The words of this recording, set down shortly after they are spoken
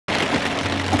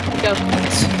Go.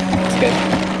 It's good.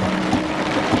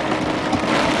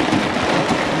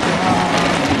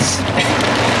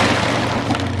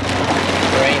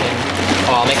 Raining.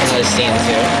 Oh, I'll make another scene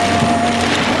too.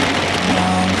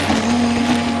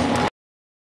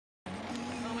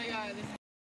 Oh my god.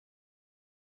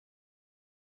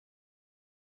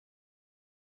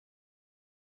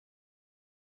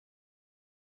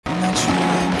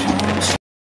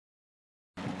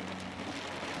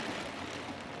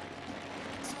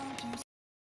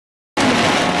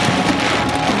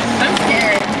 I'm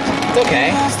scared. It's okay.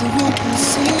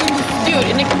 Dude,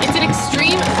 it's an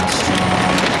extreme.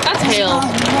 That's hail.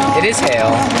 It is hail.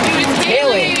 Dude, it's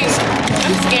hailing. Hailing.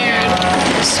 I'm scared.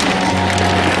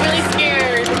 I'm really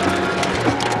scared.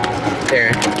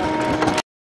 There.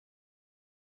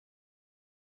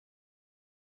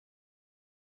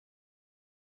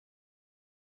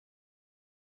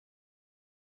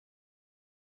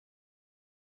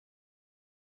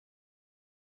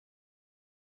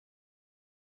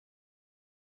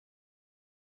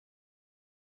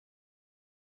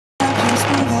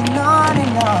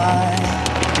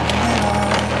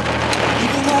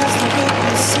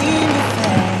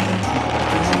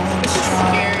 This is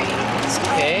scary.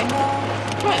 Okay.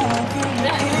 What?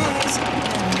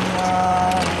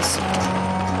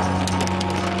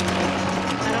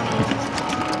 I don't know.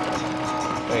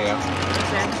 There you go.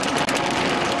 Okay.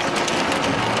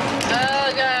 Oh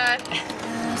god.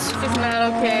 This is not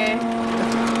okay.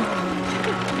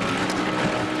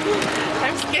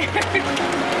 I'm scared.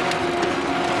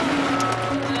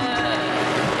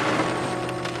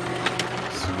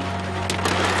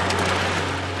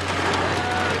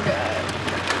 Oh god.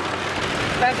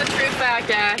 That's a true fact,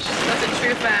 Ash. That's a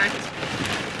true fact.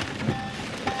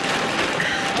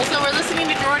 Also, we're listening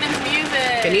to Jordan's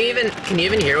music. Can you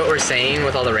even hear what we're saying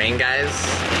with all the rain, guys?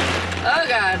 Oh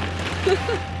god.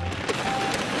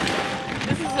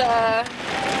 This is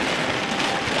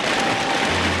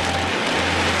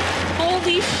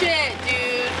holy shit,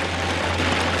 dude.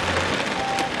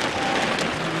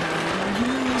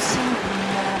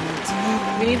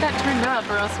 We need that turned up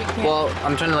or else we can't. Well,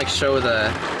 I'm trying to like show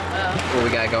the Oh, what we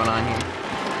got going on here.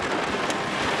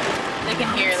 they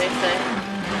can hear, they say.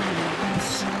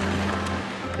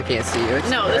 I can't see you. It's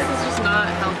No, this is just not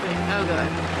helping. Oh god.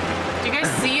 Do you guys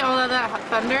see all of that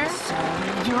thunder?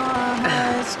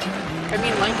 I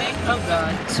mean lightning? Oh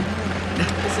god.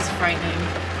 This is frightening.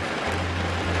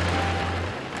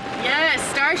 Yes,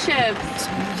 starships!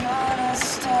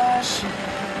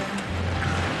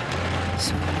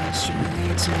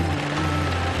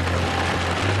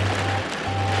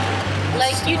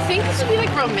 Like, you'd think this would be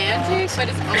like romantic, but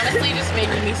it's honestly just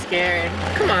making me scared.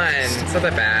 Come on, it's not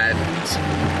that bad.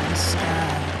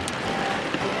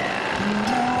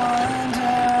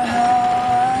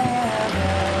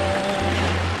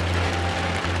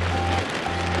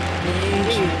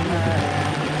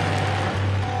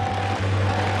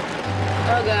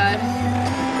 Oh god.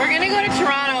 We're gonna go to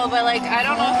Toronto, but like, I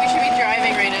don't know if we should be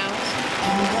driving right now.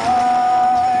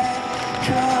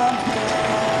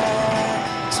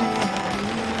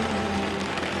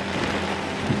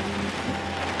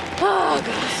 Oh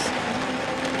god.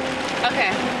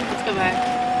 Okay, let's go back.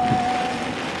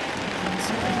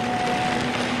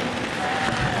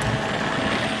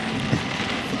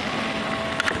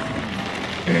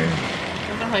 I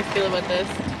don't know how I feel about this.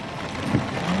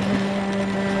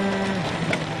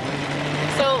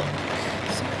 So,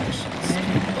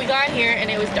 we got here and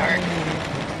it was dark.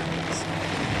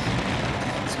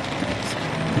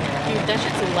 Dude, that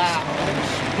shit's loud.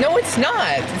 No, it's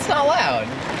not. It's not loud.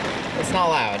 It's not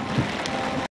loud.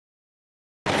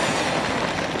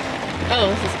 Oh,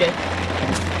 this is good.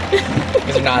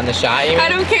 Because you're not in the shot, you mean? I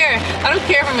don't care. I don't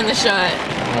care if I'm in the shot.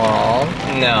 Well,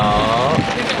 no.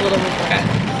 Maybe a little bit. Okay.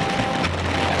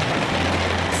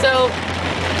 So,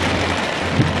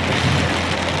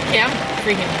 yeah, I'm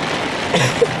freaking.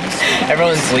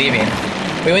 Everyone's leaving.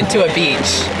 We went to a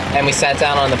beach and we sat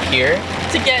down on the pier.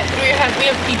 To get, we have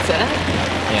pizza.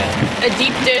 Yeah. A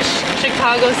deep dish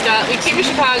Chicago style. We came to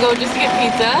Chicago just to get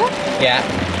pizza. Yeah.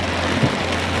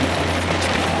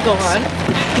 Go on.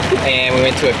 And we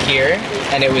went to a pier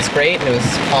and it was great and it was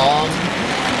calm.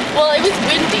 Well, it was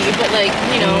windy, but like,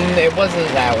 you know. It wasn't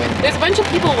that windy. There's a bunch of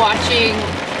people watching.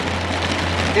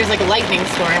 There's like a lightning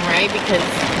storm, right? Because,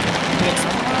 you know.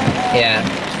 Yeah.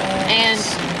 And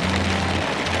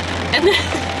then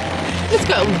it just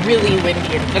got really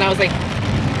windy. And I was like,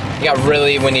 It got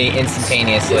really windy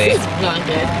instantaneously. This is not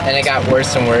good. And it got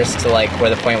worse and worse to like where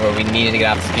the point where we needed to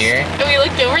get off the pier. And we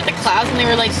looked over at the clouds and they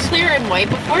were like clear and white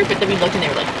before, but then we looked and they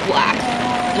were like black.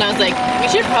 And I was like, we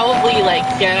should probably like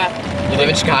get up. You live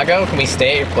in Chicago? Can we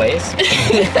stay at your place?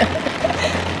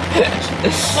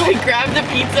 So I grabbed the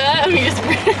pizza and we just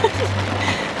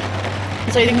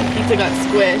So I think the pizza got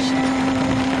squished.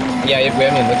 Yeah, we haven't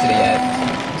even looked at it yet.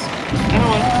 I don't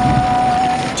want.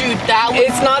 Dude, that was.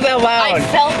 It's not that loud. I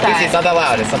felt that. It's not that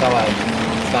loud. It's not that loud.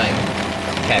 It's fine.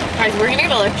 Okay. Guys, we're gonna get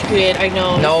electrocuted. I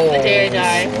know. No. This is the day I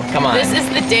die. Come on. This is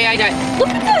the day I die. Look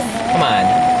at this. Come on.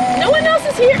 No one else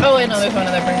is here. Oh, I know there's one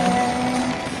other person.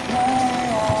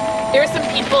 There were some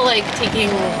people like taking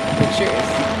pictures.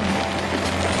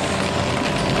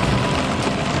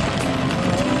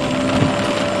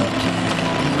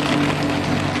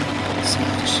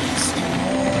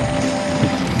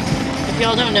 If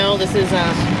y'all don't know, this is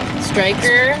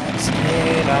Striker. He's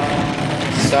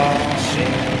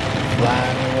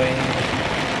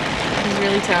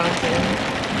really talented.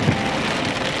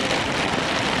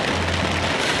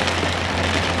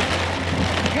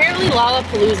 Apparently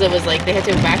Lollapalooza was like, they had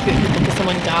to evacuate people because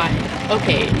someone died.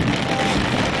 Okay.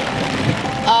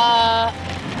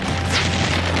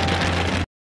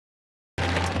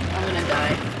 I'm gonna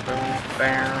die.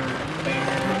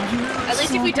 At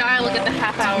least if we die, we'll get the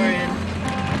half hour in.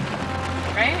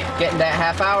 Right? Getting that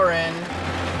half hour in.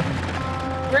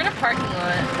 We're in a parking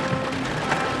lot.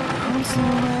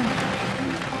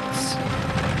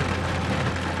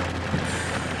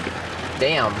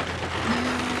 Damn.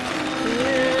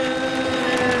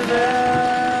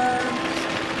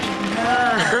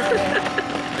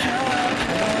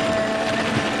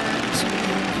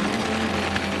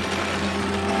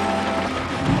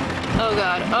 Oh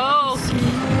god. Oh.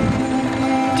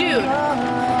 Dude.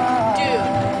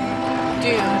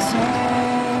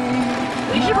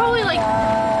 We should probably like.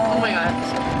 Oh my god.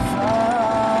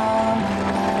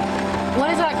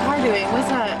 What is that car doing? What's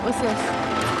that? What's this?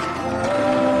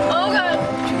 Oh god.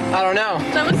 I don't know.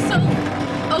 That was so.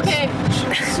 Okay.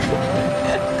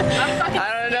 I'm fucking. I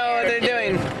don't know what they're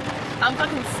doing. I'm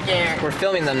fucking scared. We're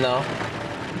filming them though.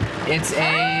 It's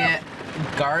a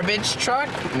garbage truck.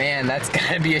 Man, that's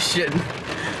gotta be a shit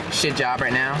job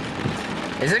right now.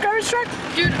 Is it a garbage truck?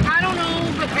 Dude, I don't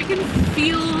know, but I can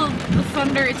feel the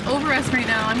thunder. It's over us right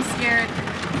now. I'm scared.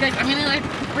 Guys, I'm gonna like,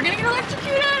 we're gonna get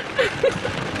electrocuted.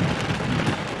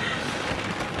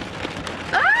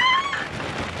 Ah!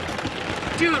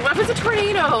 Dude, what if it's a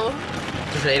tornado?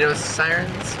 Tornado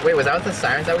sirens? Wait, was that what the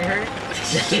sirens that we heard?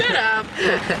 Shut up.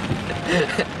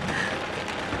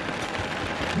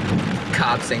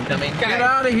 Cops incoming. Guys, Get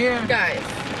out of here. Guys.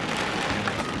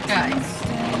 I'm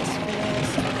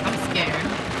scared.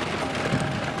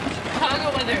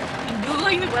 Chicago weather. I'm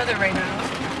Googling the weather right now.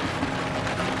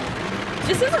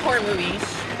 This is a horror movie.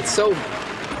 It's so...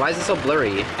 Why is it so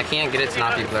blurry? I can't get it to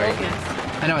not be blurry. Focus.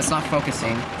 I know, it's not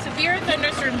focusing. Severe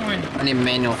thunderstorm warning. I need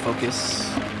manual focus.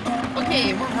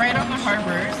 Okay, we're right on the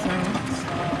harbor, so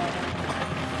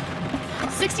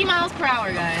 60 miles per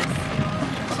hour, guys.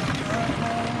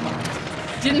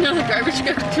 Didn't know the garbage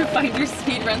collector finder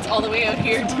speed runs all the way out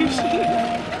here, Tooshi.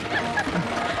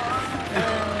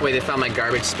 Wait, they found my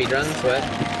garbage speed runs? What?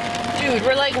 Dude,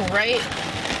 we're like right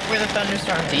where the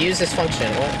thunderstorm is. To use this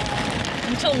function, what?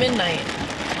 Until midnight.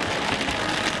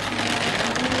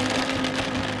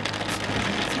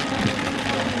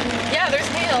 Yeah, there's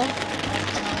hail.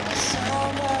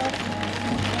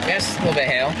 Yes, a little bit of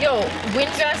hail. Yo,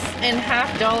 wind gusts and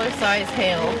 $half size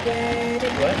hail.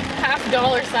 What? $half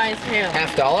size hail.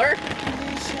 $half?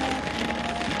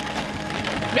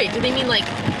 Wait, do they mean like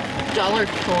dollar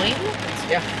coins?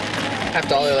 Yeah. $half,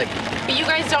 like... But you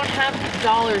guys don't have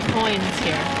dollar coins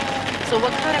here. So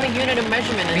what kind of a unit of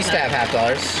measurement is We used to have $half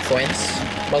coins.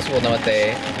 Most people know what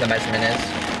the measurement is.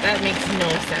 That makes no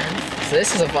sense. So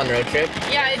this is a fun road trip.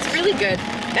 Yeah, it's really good.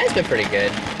 That's been pretty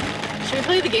good. Should we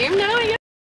play the game now, I guess?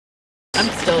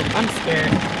 I'm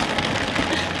scared.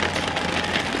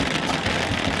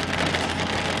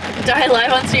 Die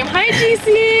live on stream. Hi,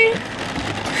 GC!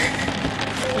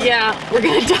 Yeah, we're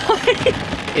gonna die.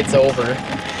 It's over.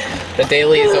 The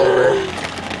daily is over.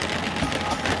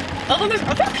 Although there's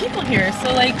other people here,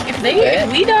 so like, if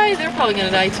we die, they're probably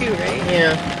gonna die too, right?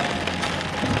 Yeah.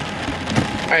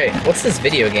 Alright, what's this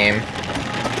video game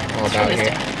all about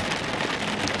here?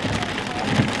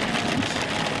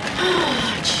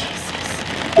 Oh, Jesus.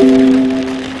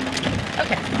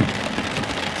 Okay.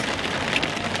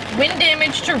 Wind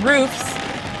damage to roofs,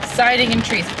 siding, and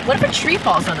trees. What if a tree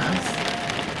falls on us?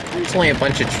 There's only a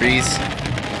bunch of trees.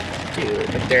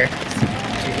 Dude, right there.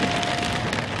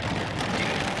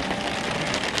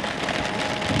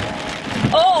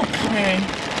 Okay.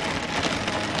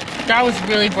 That was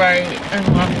really bright.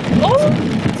 Oh!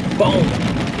 Boom!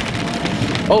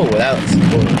 Oh, that was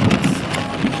cool.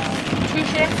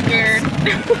 Tooshi, I'm scared.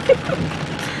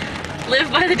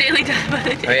 Live by the daily, die by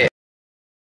the daily. Wait.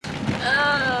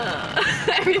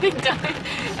 Everything died.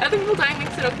 Other people dying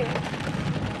makes it okay.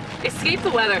 Escape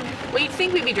the weather. Well, you'd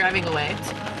think we'd be driving away.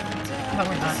 But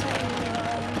we're not.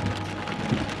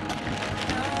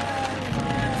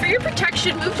 For your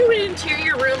protection, move to an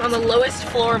interior room on the lowest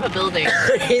floor of a building.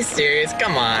 Are you serious?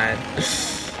 Come on.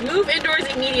 Move indoors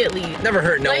immediately. Never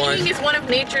hurt no Lightning one. is one of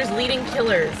nature's leading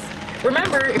killers.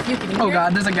 Remember, if you can hear... Oh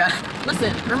God, there's a guy.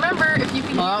 Listen, remember, if you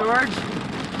can hear...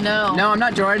 George? No. No, I'm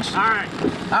not George. Alright.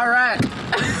 Alright.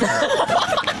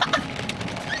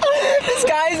 This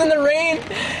guy's in the rain,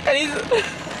 and he's...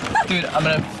 Dude, I'm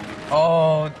gonna...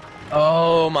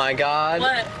 Oh my God.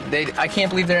 What? I can't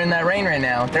believe they're in that rain right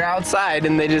now. They're outside,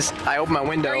 and I open my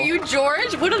window. Are you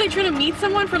George? What, are they trying to meet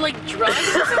someone for, like, drugs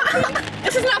or something?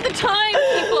 This is not the time,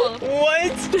 people.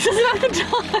 What? This is not the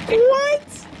time. What?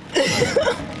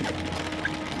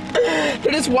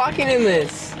 They're just walking in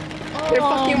this. They're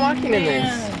fucking walking in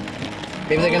this.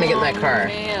 Maybe they're gonna get in that car.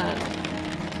 Man.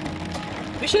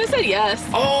 We should have said yes.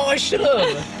 Oh, I should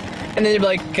have. And then you'd be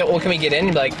like, well, can we get in?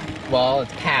 You'd be like, well,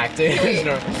 it's packed. So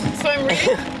I'm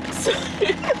reading.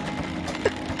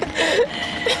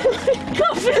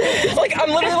 Like, I'm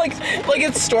literally like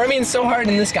it's storming so hard,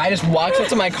 and this guy just walks up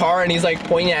to my car, and he's like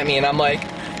pointing at me, and I'm like,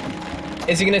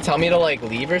 is he gonna tell me to like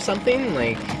leave or something?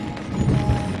 Like,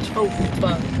 oh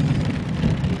fuck.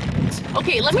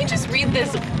 Okay, let me just read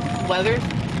this weather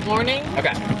warning.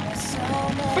 okay.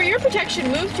 For your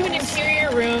protection, move to an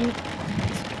interior room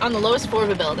on the lowest floor of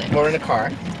a building. Or in a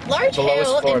car. Large The lowest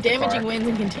hail floor and of the damaging car. winds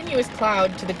and continuous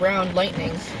cloud to the ground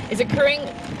lightning is occurring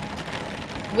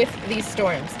with these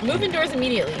storms. Move indoors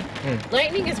immediately.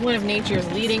 Lightning is one of nature's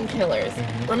leading killers.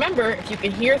 Remember, if you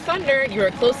can hear thunder, you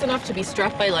are close enough to be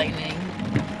struck by lightning.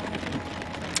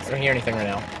 I don't hear anything right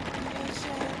now.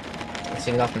 I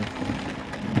see nothing.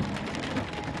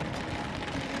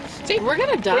 See, we're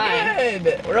gonna die. We're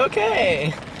good. We're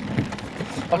okay.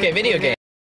 Okay, video game.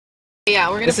 Yeah,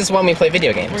 we're gonna. This is when we play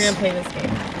video games. We're gonna play this game.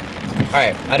 All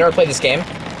right, I never played this game.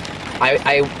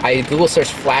 I Google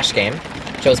searched Flash game,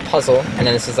 chose puzzle, and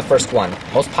then this is the first one.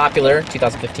 Most popular,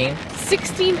 2015.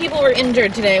 16 people were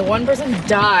injured today. One person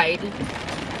died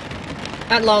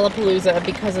at Lollapalooza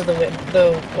because of the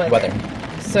weather.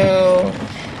 So,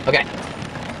 Okay.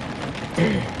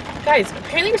 guys,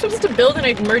 apparently you're supposed to build an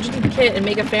emergency kit and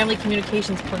make a family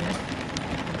communications plan.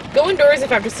 Go indoors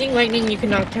if after seeing lightning you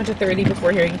cannot count to 30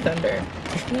 before hearing thunder.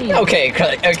 Okay.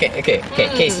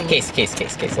 Case.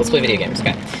 Let's play video games.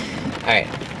 Okay. All right.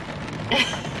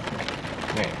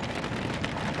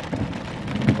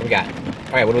 What we got?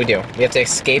 All right. What do? We have to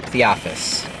escape the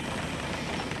office.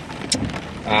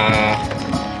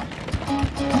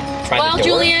 Well,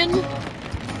 Julian,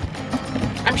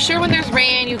 I'm sure when there's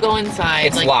rain you go inside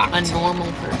It's like locked. a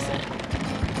normal person.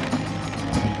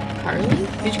 Carly?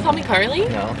 Did you call me Carly?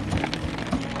 No.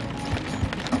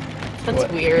 That's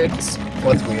What? weird.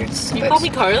 What's weird? You called me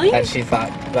Carly? That she thought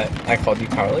that I called you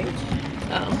Carly.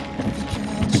 Oh.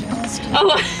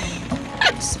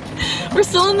 We're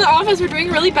still in the office. We're doing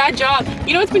a really bad job.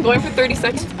 You know it's been going for 30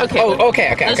 seconds? Okay. Oh,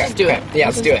 okay. Let's just do it. Yeah,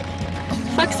 let's do it.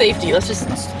 Fuck safety. Let's just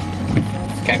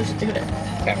Okay. do it.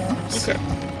 Okay.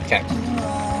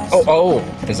 Oh,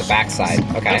 there's a backside.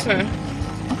 Okay. Okay.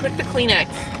 Click the Kleenex.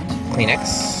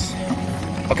 Kleenex.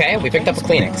 Okay, we picked up a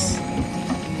Kleenex.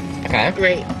 Okay.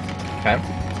 Great. Okay.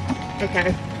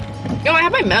 Okay. Oh, I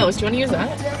have my mouse. Do you want to use that?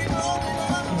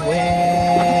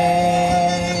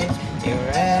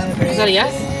 Is that a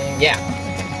yes? Yeah.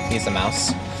 Use the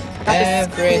mouse. That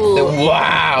is cool.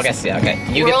 Wow. I guess yeah. Okay.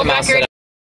 You World get the mouse. record.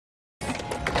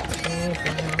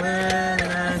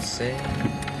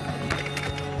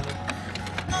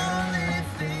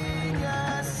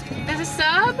 There's a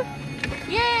sub?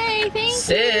 Yay! Thank you.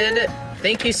 Sid.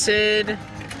 Thank you, Sid.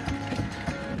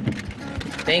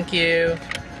 Thank you.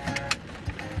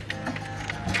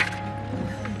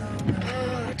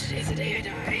 Oh, today's the day I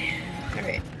die.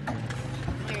 Alright.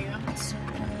 There you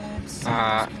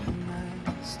go.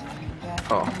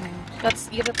 Oh. That's,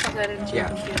 you have to plug that into your Yeah.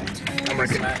 computer. I'm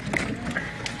working on it.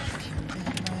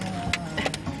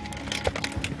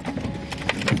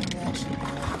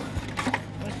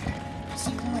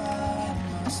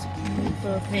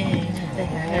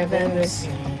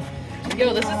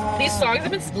 Yo, these songs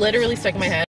have been literally stuck in my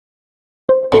head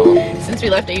since we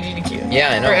left AGDQ.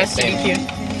 Yeah, I know. Or same.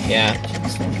 SGDQ.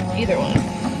 Yeah. Either one.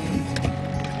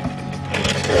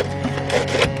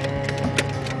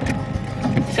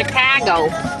 Chicago.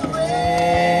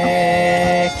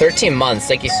 13 months.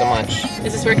 Thank you so much.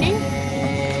 Is this working?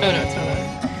 Oh no, it's not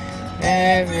on.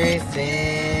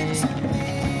 Everything.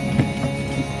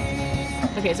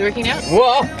 Okay, is it working now?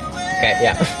 Whoa! Okay,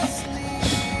 yeah.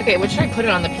 Okay, what should I put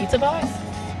it on, the pizza box?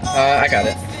 I got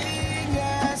it.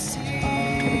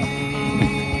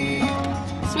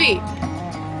 Sweet.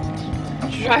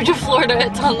 Drive to Florida,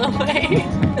 it's on the way.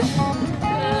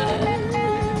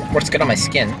 Works good on my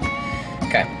skin.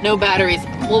 Okay. No batteries.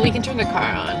 Well, we can turn the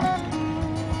car on.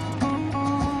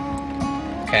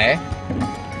 Okay.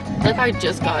 Look, I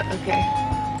just got. Okay.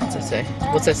 What's that say?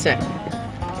 What's that say? I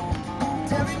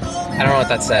don't know what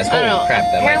that says. I Holy don't know. crap,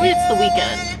 that Apparently, it's the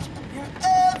weekend.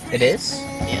 It is?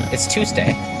 Yeah. It's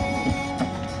Tuesday.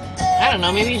 I don't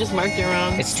know. Maybe you just marked it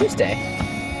wrong. It's Tuesday.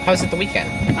 How is it the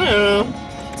weekend? I don't know.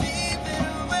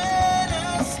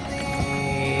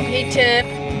 Hey, Tip.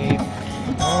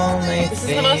 This is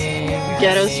the most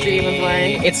ghetto stream of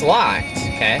life. It's locked.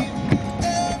 Okay.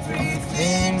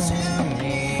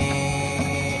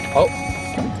 Oh.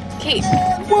 Kate.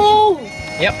 Whoa!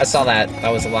 Yep, I saw that.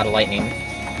 That was a lot of lightning.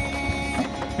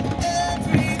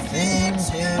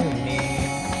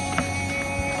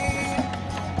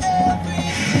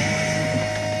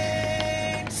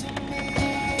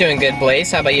 Doing good,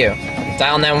 Blaze. How about you?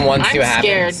 Dial 911, see what happens.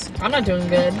 I'm scared. I'm not doing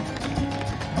good.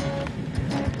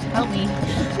 Help me.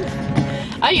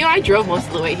 I drove most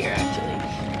of the way here, actually.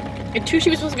 And Tooshi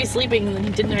was supposed to be sleeping, and then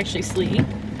he didn't actually sleep.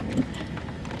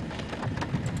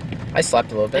 I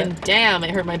slept a little bit. And damn,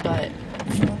 it hurt my butt.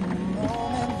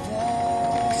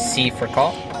 C for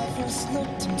call?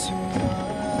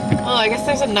 Oh, I guess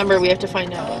there's a number we have to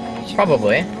find out.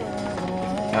 Probably.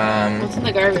 What's in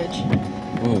the garbage?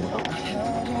 Ooh.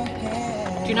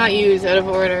 Do not use, out of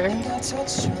order.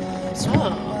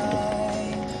 Oh.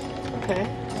 Okay.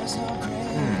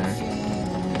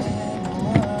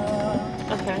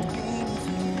 Okay.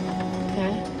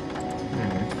 Okay.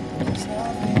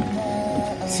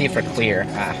 C for clear.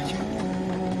 Ah.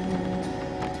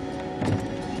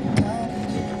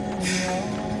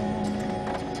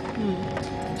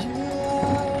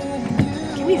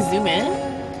 Can we zoom in?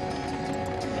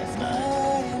 Guess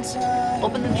not.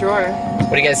 Open the drawer.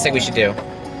 What do you guys think we should do?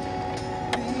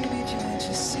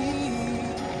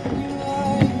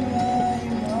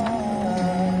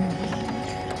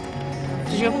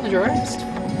 Did you open the drawer?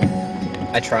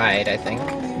 I tried, I think.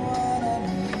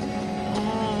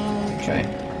 Try.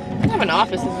 What kind of an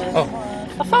office is this? Oh.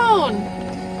 A phone!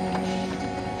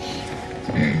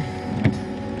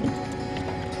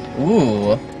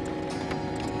 Ooh.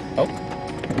 Oh.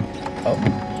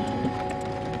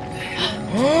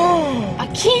 Oh. A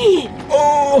key!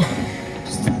 Oh.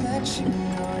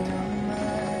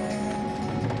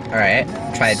 Alright.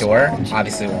 Try a door.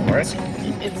 Obviously it won't work.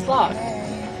 It's locked.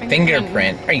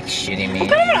 Fingerprint. Are you shitting me? What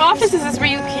kind of an office is this where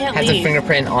you can't Has leave? a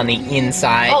fingerprint on the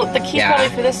inside. Oh, the key's probably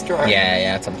for this drawer.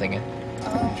 Yeah, that's what I'm thinking.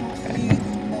 Okay.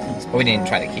 But we didn't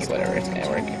try the key, whatever, it's gonna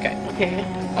work. Okay. Okay.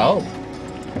 Oh.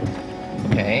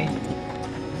 Okay.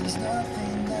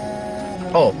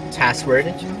 Oh,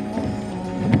 password.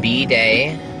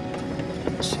 B-Day.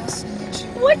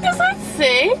 What does that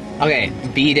say? Okay,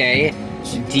 B-Day.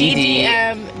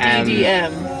 DDM.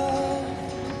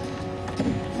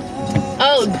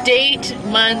 Oh, date,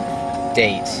 month,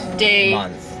 Date. day,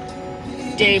 Month.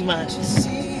 day, month.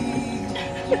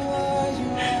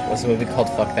 What's the movie called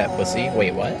Fuck That Pussy?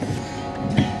 Wait, what?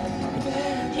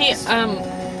 He,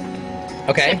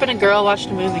 Okay. Chip and a girl watched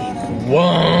a movie.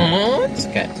 What?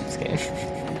 Okay, just kidding.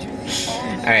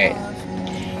 Alright.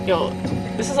 Yo,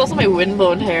 this is also my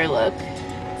windbone hair look.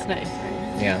 It's nice,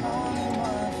 right? Yeah.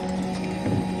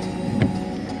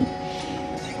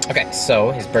 Okay,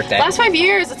 so his birthday. Last 5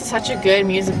 years, it's such a good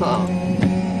musical.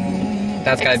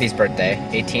 That's gotta be his birthday.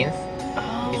 18th?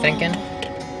 Oh. You thinking?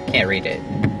 Can't read it.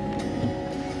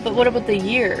 But what about the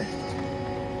year?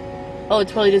 Oh,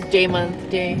 it's probably just day, month,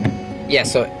 day. Yeah,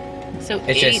 so So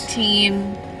it's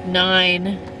 18,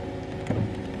 9.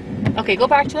 Okay, go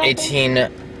back to that.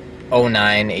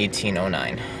 1809,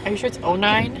 1809. Are you sure it's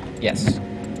 09? Yes.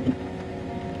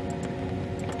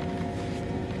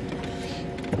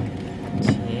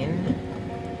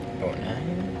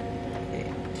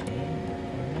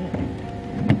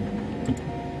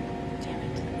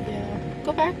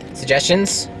 Go back.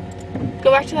 Suggestions?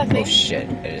 Go back to that thing. Oh shit,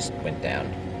 it just went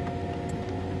down.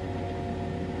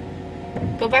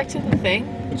 Go back to the thing.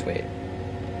 Just wait.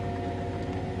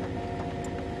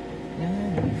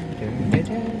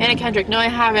 Anna Kendrick. No, I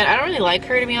haven't. I don't really like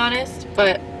her, to be honest,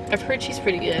 but I've heard she's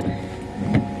pretty good.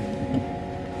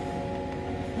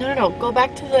 No. Go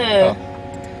back to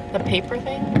the paper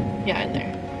thing. Yeah, in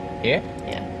there. Here?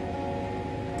 Yeah.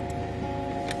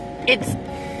 It's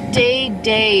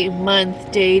day,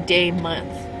 month, day,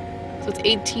 month. So it's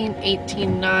 18,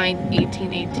 18, 9,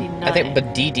 18, 18, 9. I think,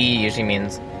 but DD usually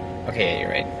means... Okay, yeah, you're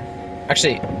right.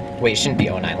 Actually, wait, it shouldn't be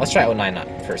 09. Let's try 09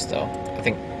 first, though. I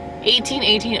think... 18,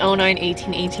 18, 09,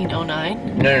 18, 18,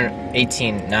 09? No,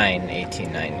 18, 9,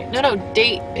 18, 9. No,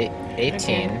 date. 18,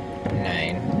 okay.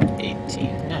 9,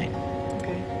 18, 9.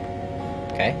 Okay.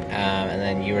 Okay, and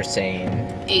then you were saying...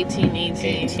 18,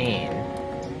 18. 18.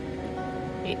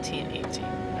 18, 18, 9.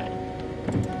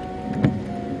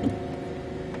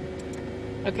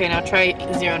 Okay, now try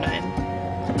 09.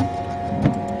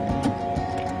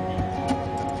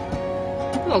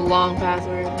 That's a long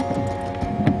password.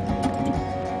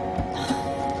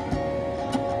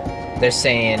 They're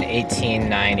saying 18,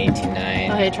 9, 18,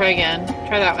 9. Okay, try again.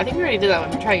 Try that. I think we already did that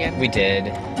one. Try again. We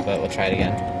did, but we'll try it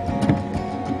again.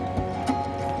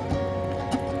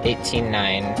 18,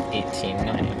 9, 18,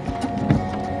 9.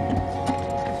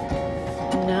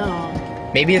 No.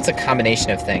 Maybe it's a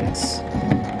combination of things.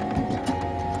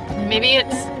 Maybe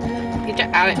it's... You have to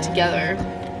add it together.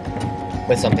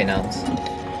 With something else.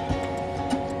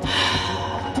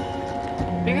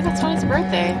 Maybe that's not his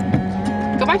birthday.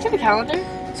 Go back to the calendar.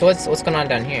 So what's going on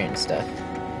down here and stuff?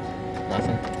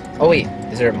 Nothing. Oh wait,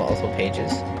 is there multiple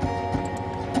pages?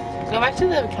 Go back to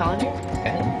the calendar.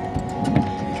 Okay.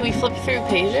 Can we flip through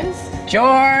pages?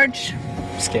 George!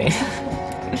 Just kidding.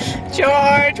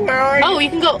 George, where are you? Oh, you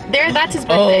can go there. That's his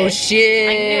birthday. Oh shit!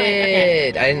 I knew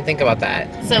it. Okay. I didn't think about that.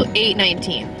 So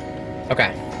 8/19.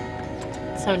 Okay.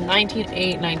 So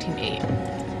 19/8, 19/8.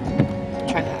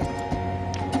 Try that.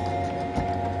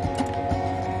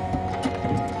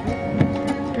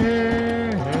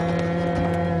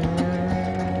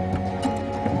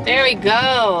 There we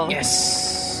go.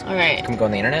 Yes. All right. Can we go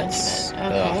on the internet? Okay.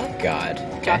 Oh god.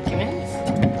 Okay. Documents.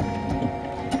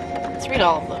 Let's read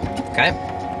all of them. Okay.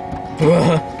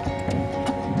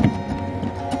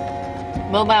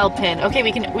 Mobile pin. Okay,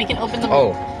 we can open them.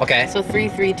 Oh, okay. So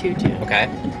 3322. Okay.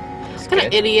 What kind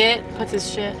of idiot puts his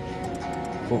shit?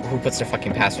 Who puts their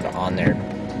fucking password on their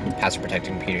password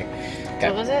protected computer? Okay.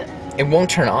 What was it? It won't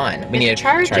turn on. We need to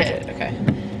charge it. Okay.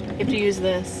 You have to use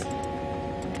this.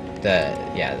 Yeah.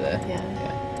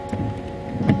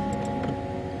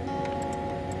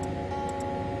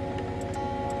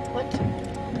 What?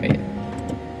 Wait.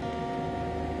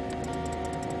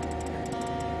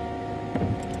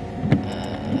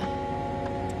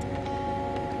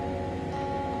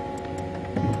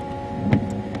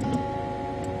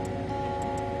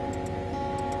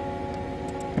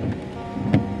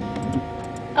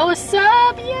 Oh, what's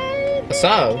up? Yay! What's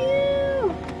up? Thank you.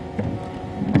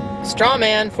 Straw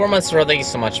Man, 4 months ago. Thank you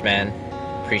so much, man.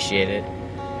 Appreciate it.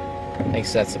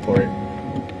 Thanks for that support.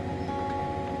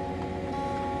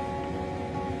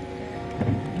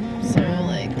 So,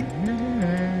 like,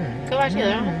 go back to the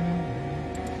other one.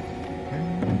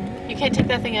 You can't take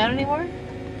that thing out anymore?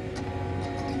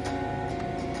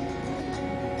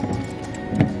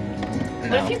 No.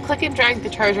 What if you click and drag the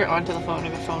charger onto the phone or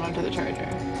the phone onto the charger?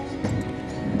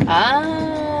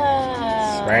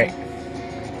 Ah. Right.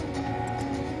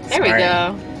 There we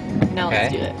go. Now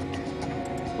let's Okay. do it.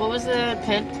 What was the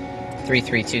pin?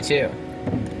 3322.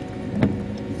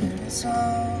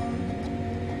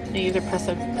 You either press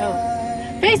a... Oh.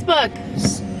 Facebook!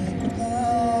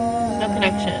 No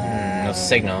connection. No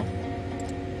signal.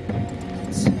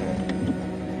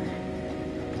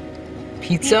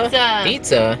 Pizza? Pizza.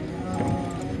 Pizza?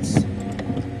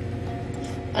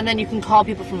 And then you can call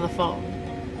people from the phone.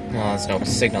 No, there's no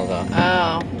signal though.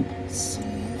 Oh.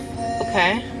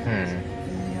 Okay.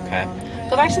 Okay.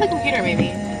 Go back to the computer, maybe.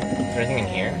 Is there anything in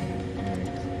here?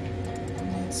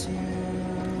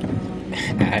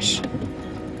 Ash.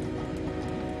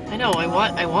 I know, I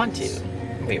want to.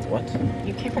 Wait, what?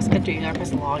 You can't press enter, you gotta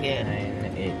press login.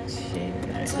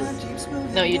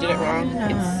 918. No, you did it wrong.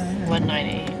 It's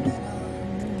 198.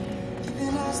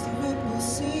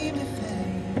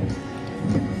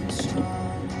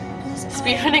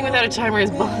 Speedrunning without a timer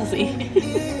is ballsy.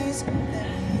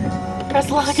 Press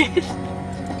login.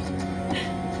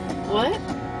 What?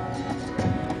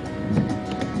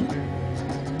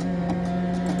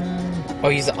 Oh,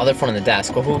 use the other phone on the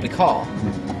desk. Well, who would we call?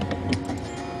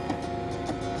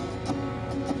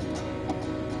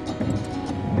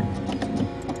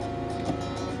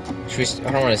 Should we,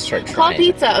 I don't want to start trying. Call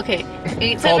pizza. Okay.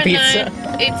 879 pizza.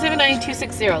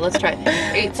 879-260. Let's try.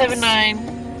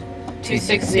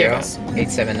 879-260.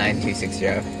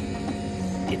 879-260.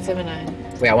 879.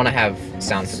 Wait, I want to have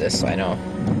sound for this so I know.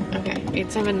 Okay.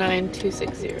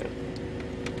 879-260.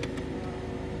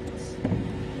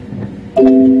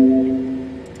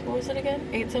 What was it again?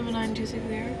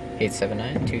 879-260?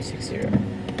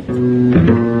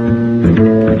 879-260.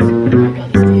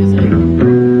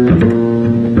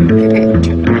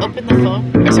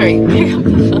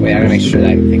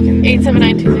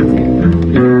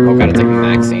 879260. Oh god, it's like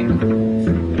maxing.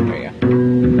 There we go.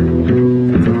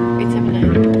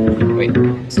 879. Wait,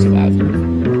 it's too loud.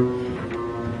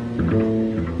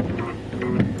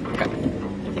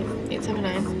 Okay.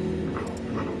 879.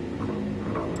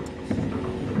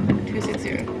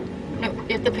 260. No,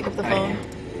 you have to pick up the phone.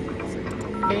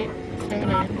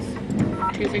 879.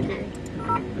 260.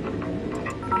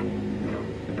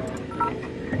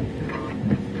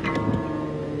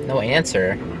 No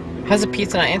answer. How's a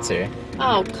pizza not answer?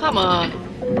 Oh, come on.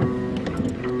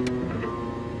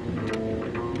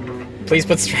 Please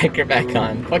put Striker back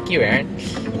on. Fuck you, Aaron.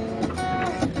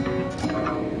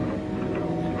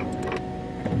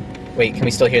 Wait, can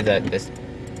we still hear this?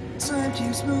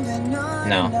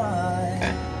 No.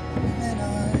 Okay.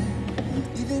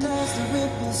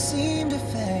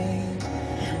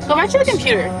 Go back to the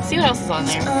computer. See what else is on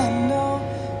there.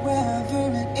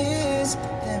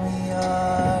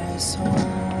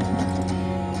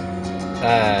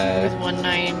 There's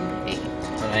 198.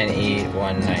 198,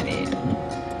 198.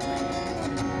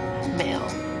 Mail.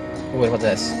 Wait, what's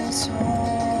this?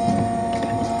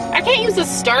 I can't use the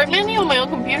start menu on my own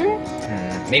computer.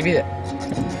 Maybe. Go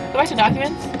back to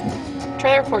documents.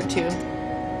 Try the report too.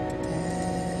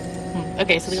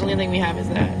 Okay, so the only thing we have is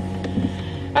that.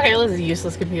 Okay, well, this is a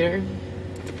useless computer.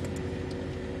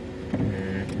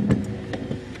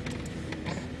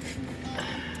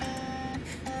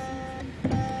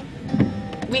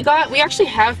 We actually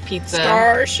have pizza.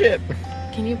 Starship.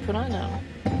 Can you put on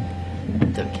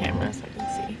the camera so I can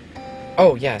see?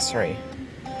 Oh yeah, sorry.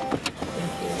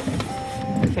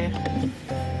 Okay.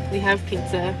 We have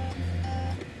pizza.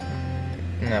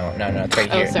 No, it's right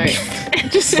Oh, here. sorry.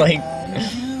 Just like.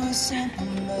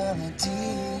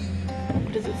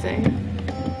 What does it say?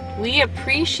 We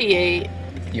appreciate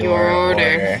Your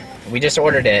order. We just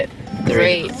ordered it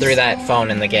through that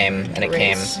phone in the game, and it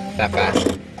came that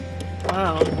fast.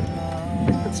 Wow.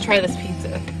 Let's try this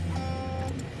pizza.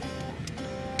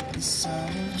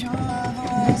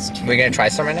 We're gonna try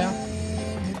some right now?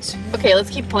 Okay, let's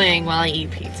keep playing while I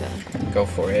eat pizza. Go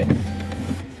for it.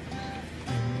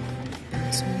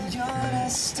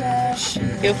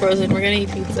 Go Frozen, we're gonna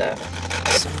eat pizza.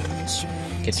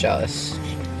 Get jealous.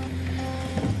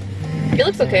 It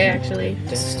looks okay, actually.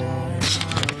 It's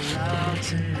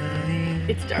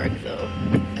dark, though.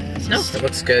 No, it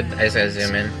looks good. I just gotta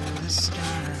zoom in.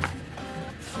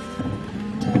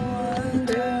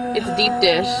 It's deep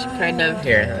dish, kind of.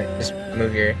 Here, like, just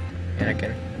move your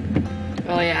mannequin.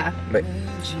 Oh, yeah. But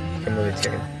you can move it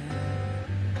too.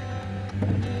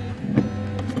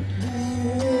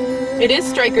 It is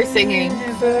Striker singing.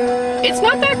 It's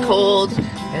not that cold.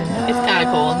 It's kind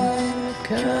of cold.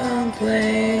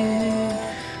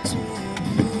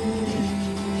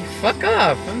 Fuck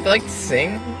off. I'd like to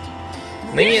sing.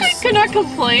 You cannot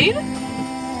complain.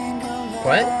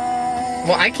 What?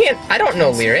 Well, I don't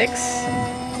know lyrics.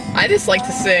 I just like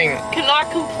to sing.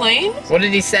 Cannot complain? What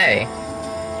did he say?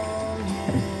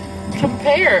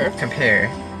 Compare.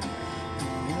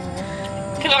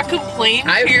 Cannot complain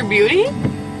to your beauty?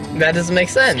 That doesn't make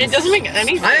sense. It doesn't make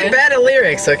any sense. I'm bad at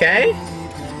lyrics, okay?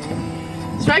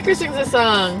 Striker sings a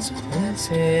song.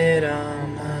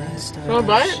 Oh,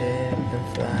 what?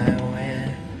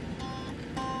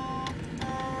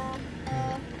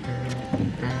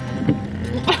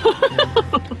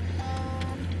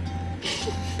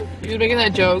 You're making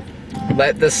that joke.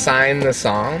 Let the sign the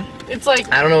song? It's like...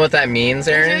 I don't know what that means,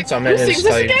 Aaron, so I'm gonna just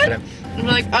tell you. Again? I'm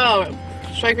like, oh,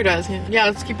 Striker does. Yeah,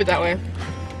 let's keep it that way.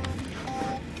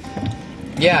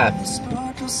 Yeah.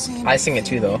 I sing it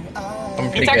too, though. I'm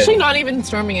pretty It's actually not even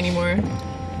storming anymore.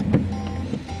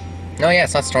 No, yeah,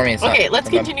 it's not storming. It's okay, not. let's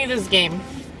continue this game.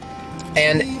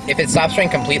 And if it stops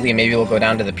raining completely, maybe we'll go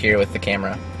down to the pier with the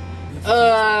camera.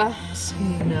 No.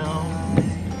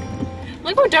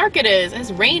 Look how dark it is.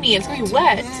 It's rainy. It's gonna be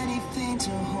wet.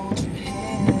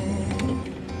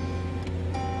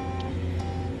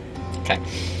 Okay.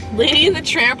 Lady and the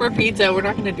Tramp or pizza. We're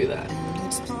not gonna do that.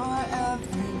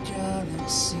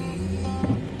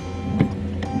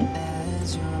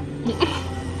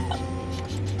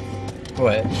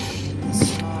 What?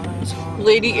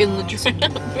 Lady in the Tramp.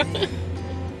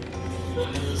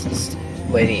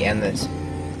 Lady and the...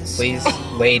 Please,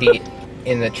 Lady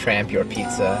in the Tramp, your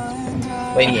pizza.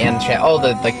 Lady and the Tramp. Oh,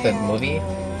 the movie?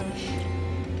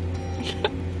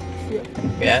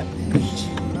 Yeah?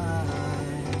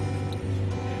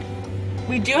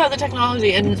 We do have the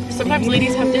technology, and sometimes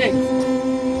ladies have dicks.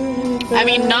 I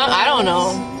mean, I don't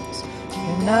know.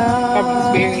 From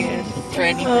experience or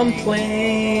anything.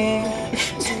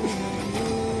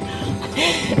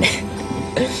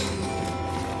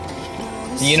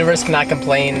 The universe cannot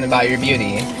complain about your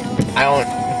beauty. I don't.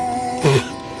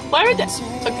 Why would that?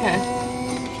 Okay.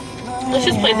 Let's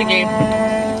just play the game.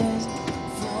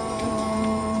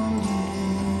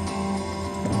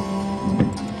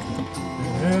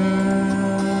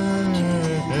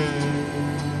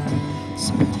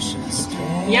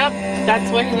 Yep,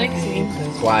 that's why he likes me.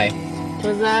 Why?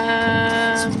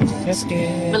 Because,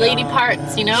 my lady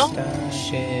parts, you know?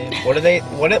 What are they?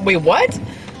 Wait, what?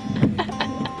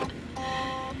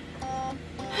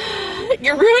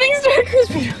 You're ruining Striker's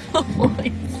beautiful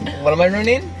voice. What am I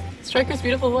ruining? Striker's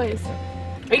beautiful voice.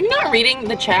 Are you not reading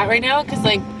the chat right now? Because,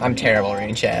 like... I'm terrible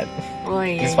reading chat.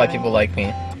 This is why people like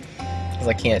me. Because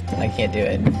I can't do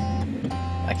it.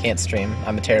 I can't stream.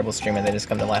 I'm a terrible streamer. They just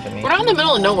come to laugh at me. We're not in the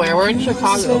middle of nowhere. We're in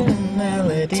Chicago.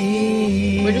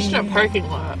 We're just in a parking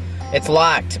lot. It's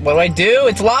locked. What do I do?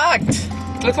 It's locked!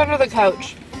 Look under the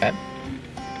couch. Okay.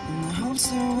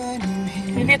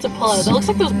 Maybe it's a pillow. That looks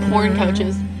like those porn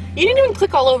couches. You didn't even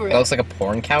click all over it. That looks like a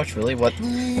porn couch? Really? What?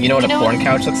 You know what a porn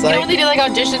couch looks like? You know when they do like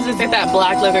auditions, it's like that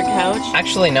black leather couch?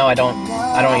 Actually, no, I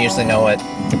don't usually know what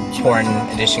porn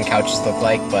edition couches look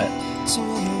like, but...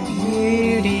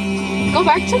 Go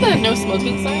back to the no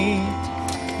smoking sign.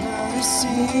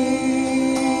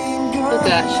 Look at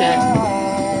that shit.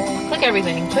 Click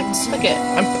everything. Click it.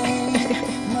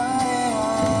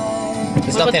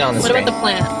 There's nothing on the screen. What about the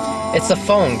plant? It's the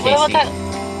phone, Casey. What about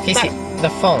that? Casey, the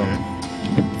phone.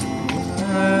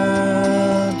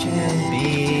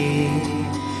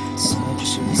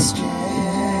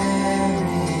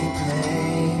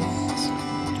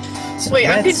 Wait,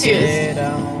 I'm confused.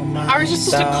 Are we just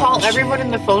supposed to call everyone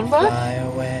in the phone book?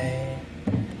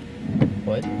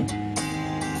 What?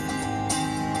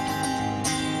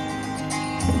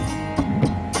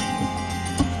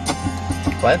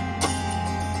 What?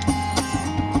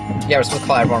 Yeah, we're supposed to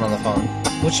call everyone on the phone.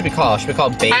 What should we call? Should we call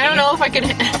Baby? I don't know if I can...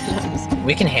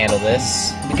 We can handle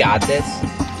this. We got this.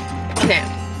 Okay.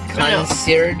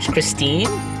 Concierge Christine?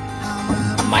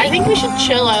 I think we should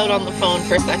chill out on the phone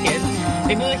for a second.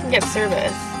 Maybe we can get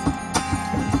service.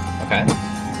 Okay.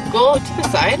 Go to the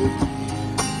side.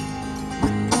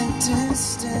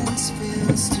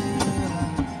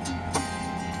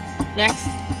 Next.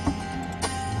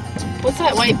 What's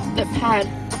that that pad?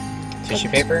 Tissue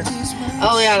paper?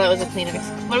 Oh yeah, that was a Kleenex.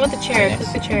 What about the chair? Kleenex.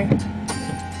 Click the chair.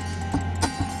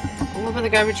 What about the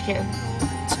garbage can?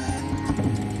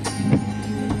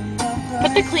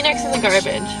 Put the Kleenex in the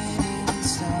garbage.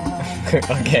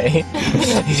 Okay.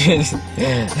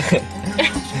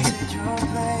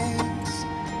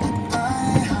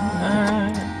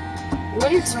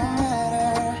 What is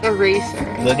eraser?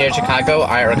 You live near Chicago?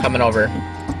 Alright, we're coming over.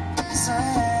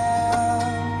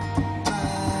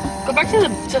 Go back to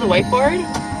the whiteboard.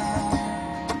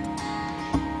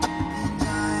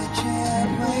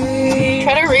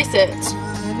 Try to erase it.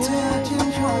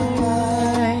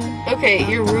 Okay,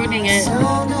 you're ruining it.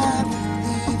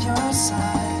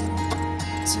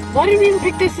 Why did we even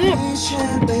pick this up?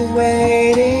 Patiently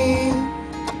waiting.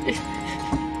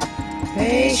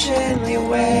 Patiently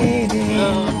waiting.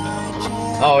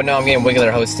 Oh no, I'm getting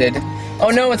Wiggler hosted. Oh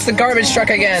no, it's the garbage truck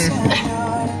again.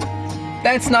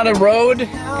 That's not a road.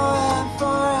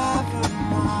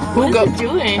 What is it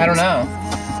doing? I don't know.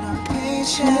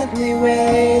 Patiently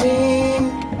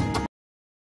waiting.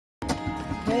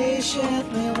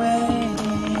 Patiently waiting.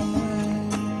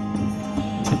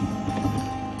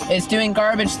 It's doing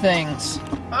garbage things.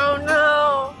 Oh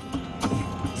no!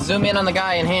 Zoom in on the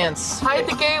guy, enhance. Hide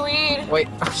the gay weed. Wait,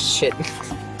 oh shit.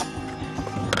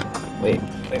 Wait.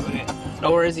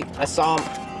 Oh, where is he? I saw him.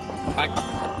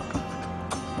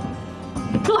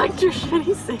 Collect your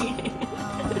shitty singing.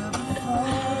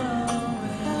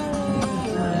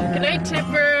 Good night,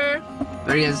 Tipper.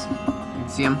 There he is.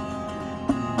 See him?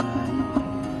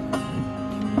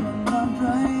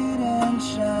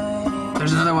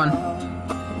 There's another one.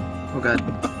 Oh god.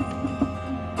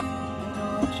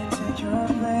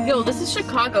 Yo, this is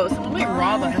Chicago. Someone might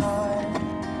rob us.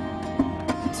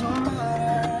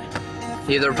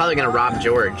 Yeah, they're probably gonna rob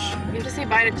George. You have to say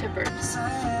bye to Tipper.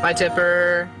 Bye,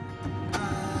 Tipper.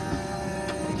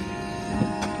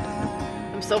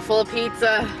 I'm so full of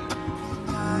pizza.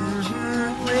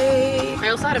 I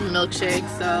also had a milkshake,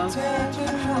 so...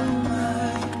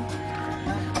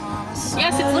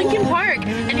 Yes, it's Lincoln Park.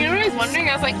 And you know what I was wondering?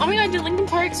 I was like, oh my god, did Lincoln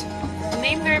Park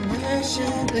name their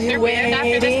band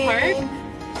after this park?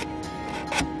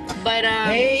 But,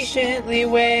 Patiently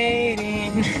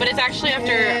waiting. but it's actually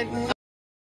after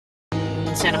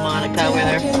Santa Monica, where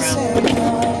they're from.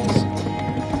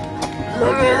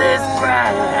 Look at this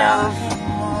breath.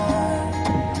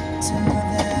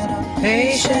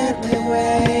 Patiently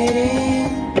waiting.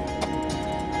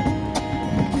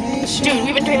 Dude,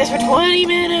 we've been doing this for 20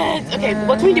 minutes. Okay,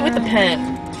 what can we do with the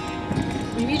pen?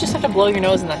 Maybe you just have to blow your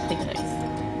nose in that Kleenex.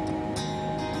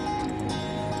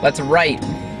 Let's write.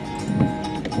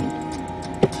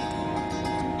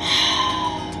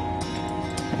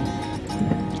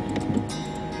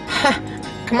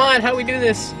 Come on, how do we do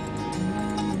this?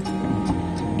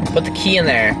 Put the key in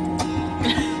there.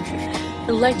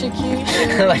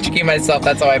 Electrocution. Electrocute myself,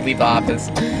 that's how I leave the office.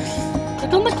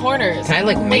 Click on the corners. Can I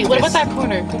like make Wait, what this? about that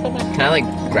corner? Click on that corner. Can I like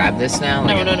grab this now?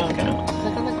 No, Like, no.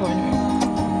 Click on the corner.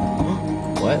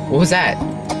 What was that?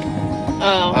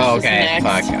 Oh, Oh, it's just okay. next.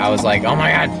 Fuck. I was like, oh my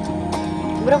god.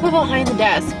 What about behind the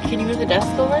desk? Can you move the desk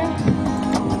over?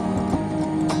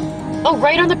 Oh,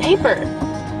 right on the paper.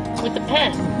 With the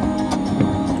pen.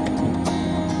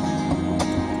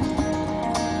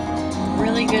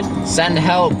 Really good. Send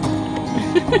help.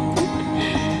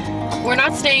 We're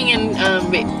not staying in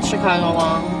Chicago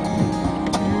long.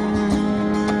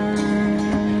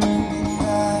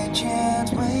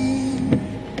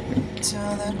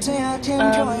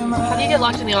 How do you get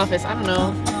locked in the office? I don't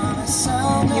know.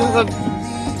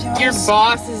 Your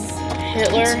boss is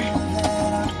Hitler.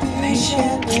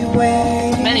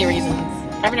 Many reasons.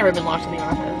 I've never been locked in the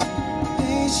office.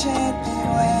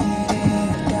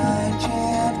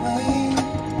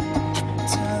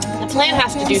 The plan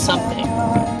has to do something.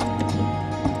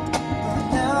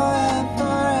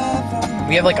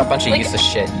 We have like a bunch of useless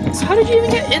shit. How did you even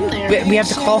get in there? We have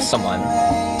to call someone.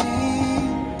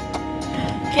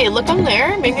 Okay, look on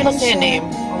there. Maybe it'll say a name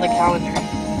on the calendar.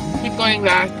 Keep going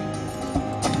back.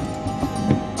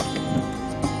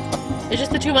 It's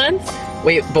just the 2 months?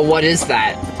 Wait, but what is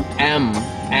that?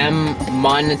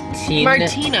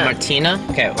 Martina. Martina?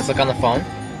 Okay, let's look on the phone.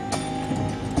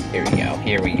 Here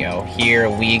we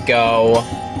go.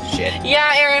 Shit.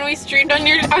 Yeah, Aaron, we streamed on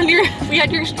your we had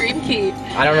your stream key.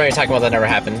 I don't know what you're talking about, that never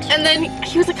happened. And then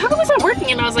he was like, how come it's not working?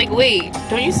 And I was like, wait,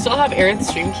 don't you still have Aaron's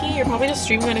stream key? You're probably just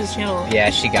streaming on his channel. Yeah,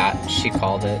 she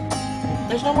called it.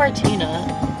 There's no Martina.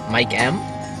 Mike M?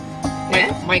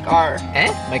 Mike R.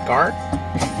 Mike R?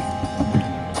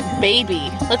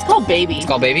 Baby. Let's call Baby. Let's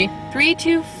call Baby?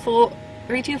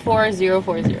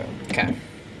 324040. Okay.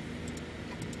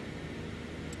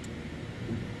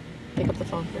 Pick up the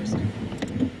phone first.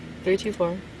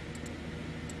 324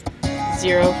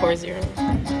 040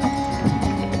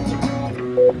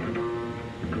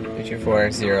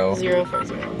 3240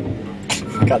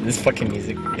 040. God, this fucking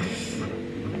music.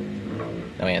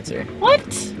 No answer. What?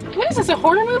 What is this, a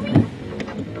horror movie?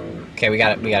 Okay, we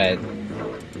gotta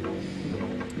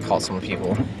call some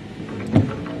people.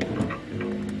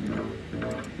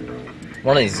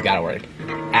 One of these has gotta work.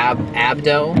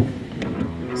 Abdo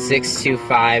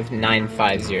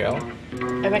 625950.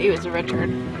 I bet you it's a return.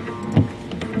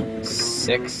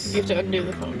 6. You have to undo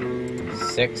the phone.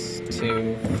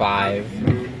 625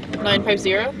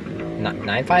 950?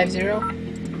 950? I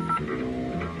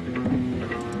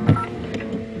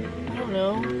don't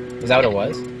know. Is that what it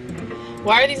was?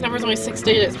 Why are these numbers only 6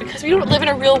 digits? Because we don't live in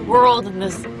a real world in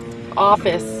this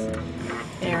office,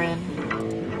 Aaron.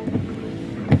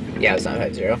 Yeah, it was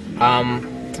 950. I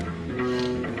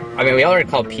mean, we already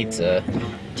called pizza.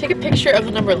 Take a picture of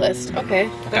the number list. Okay,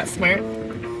 that's smart.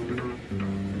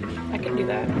 I can do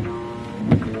that.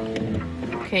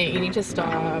 Okay, you need to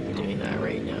stop doing that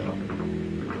right now.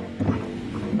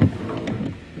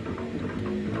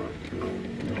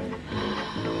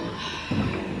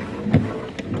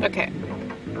 Okay.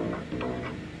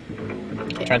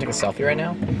 Trying to take a selfie right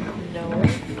now? No.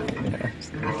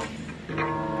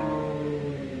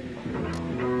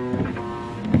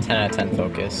 10 out of 10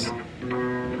 focus.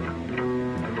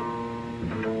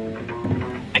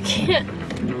 I can't.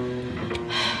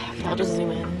 Okay, I'll just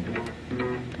zoom in.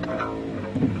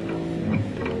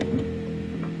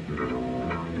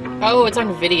 Oh, it's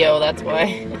on video, that's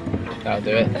why. That'll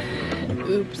do it.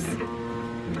 Oops.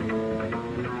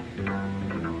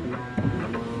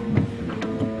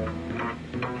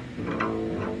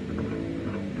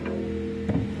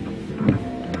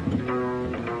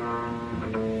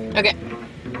 Okay.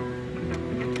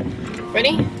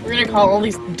 Ready? We're gonna call all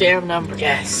these damn numbers.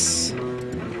 Yes.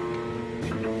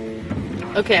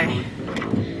 Okay.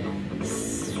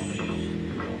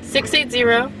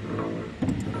 680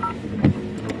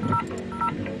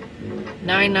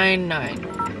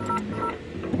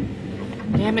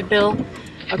 999. Damn it, Bill.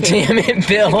 Okay. Damn it,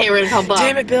 Bill. Okay, we're gonna call Bob.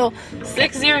 Damn it, Bill.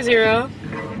 600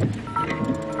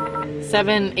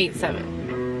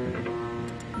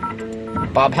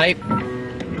 787. Bob Hype?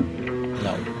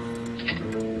 No.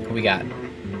 Who we got?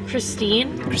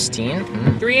 Christine? Christine?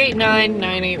 389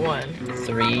 981.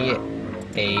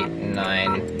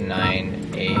 389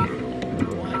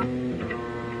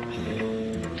 981.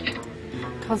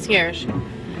 concierge.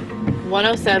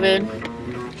 107.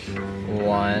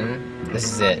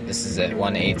 This is it.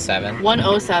 187.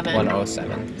 107.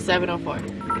 107. 704.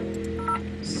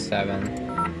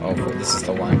 704. This is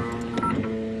the one.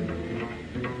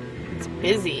 It's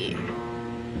busy.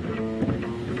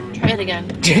 Try it again.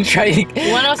 Try.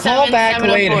 107. Call back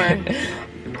 704. later.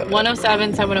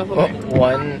 107. 704.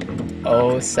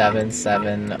 107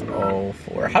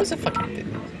 704. How does it fucking do?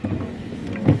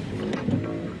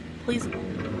 Please.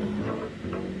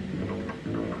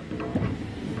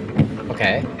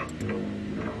 Okay.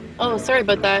 Oh, sorry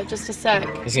about that. Just a sec.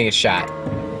 He's gonna get shot.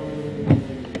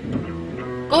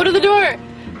 Go to the door!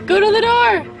 Go to the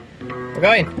door! We're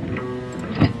going.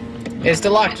 It's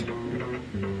still locked.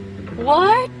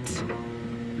 What?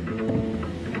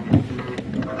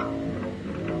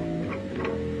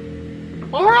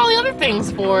 What were all the other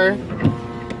things for?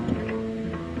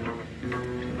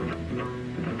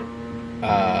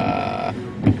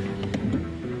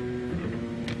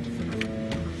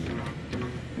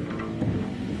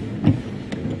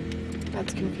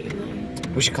 That's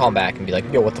confusing. We should call him back and be like,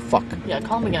 yo, what the fuck? Yeah,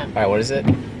 call him again. Alright, what is it?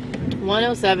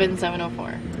 107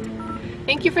 704.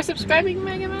 Thank you for subscribing,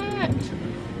 Mega Matt.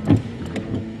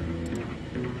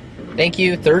 Thank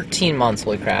you. 13 months,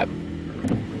 holy crap.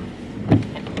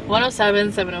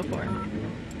 107 704.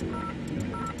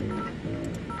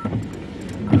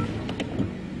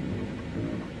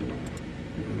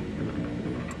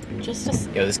 Just a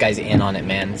Yo, this guy's in on it,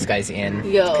 man. This guy's in.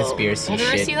 Yo, Conspiracy have you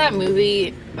ever shit. seen that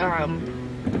movie,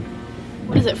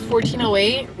 what is it,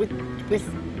 1408, with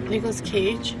Nicolas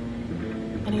Cage?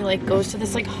 And he, like, goes to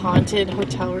this, like, haunted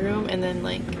hotel room, and then,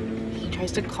 like, he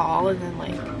tries to call, and then,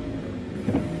 like,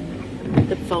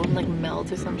 the phone, like,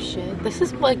 melts or some shit. This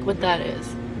is, like, what that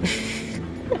is.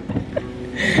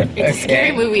 It's a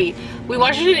scary movie. We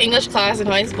watched it in English class in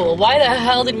high school. Why the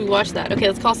hell did we watch that? Okay,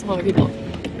 let's call some other people.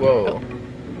 Whoa. Oh.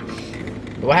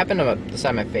 What happened to the side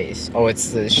of my face? Oh, it's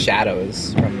the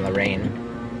shadows from the rain.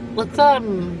 Let's call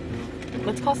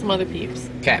some other peeps.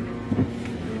 Okay.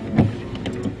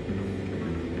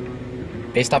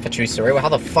 Based off a true story? Well, how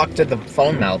the fuck did the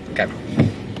phone melt? Okay.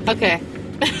 Okay.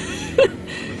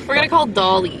 We're gonna call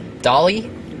Dolly.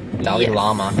 Dolly? Dalai Yes.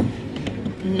 Lama.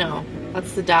 No,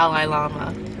 that's the Dalai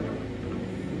Lama.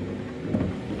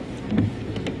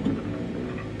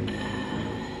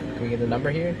 Can we get the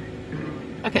number here?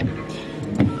 Okay.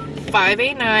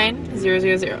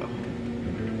 589-000.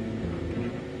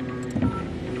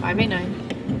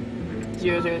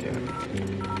 589-000.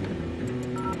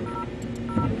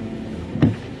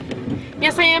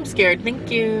 Yes, I am scared.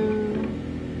 Thank you.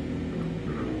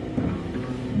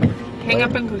 Hang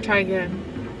up and go try again.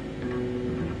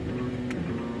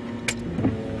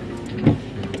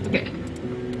 Okay.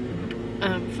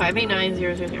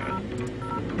 589-000.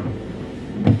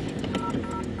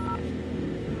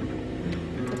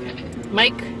 Okay.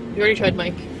 Mike, we already tried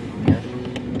Mike. Yeah.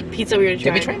 Pizza, we already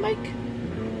tried. Did we try Mike?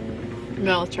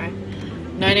 No, let's try.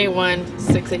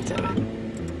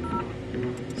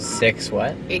 981-687. 6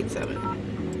 what? 87.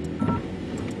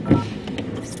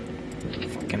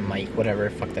 Fucking Mike, whatever.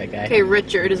 Fuck that guy. Okay,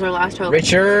 Richard is our last hope.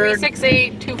 Richard.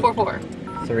 368-244.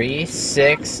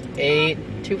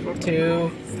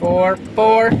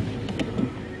 368-244.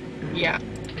 Yeah.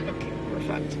 Okay, we're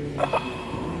fucked.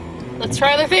 Let's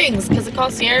try other things, because the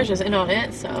concierge is in on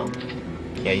it, so.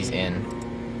 Yeah, he's in.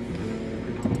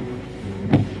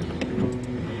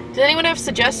 Does anyone have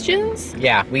suggestions?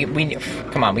 Yeah, we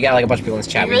come on, we got like a bunch of people in this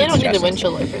chat. We really don't need the suggestions.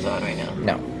 windshield wipers on right now.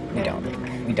 No, we don't.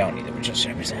 We don't need the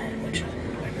windshield wipers on.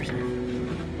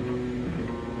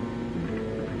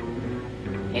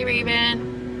 Hey, Raven.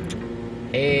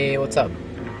 Hey, what's up?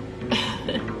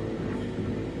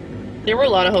 There were a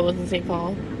lot of hoes in St.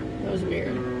 Paul. That was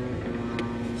weird.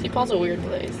 St. Paul's a weird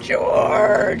place.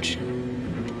 George.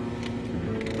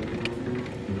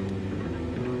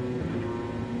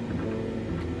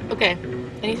 Okay.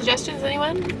 Any suggestions,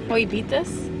 anyone? How we beat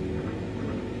this?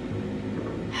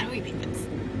 How do we beat this?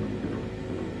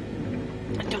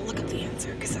 And don't look up the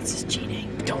answer, because that's just cheating.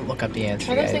 Don't look up the answer,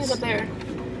 Try those guys. things up there.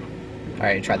 All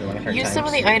right, try them like a third Use times. some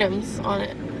of the items on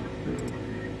it.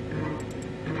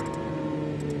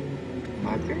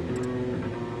 Marker?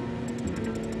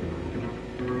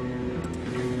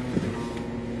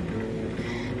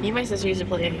 Me and my sister used to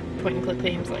play point and click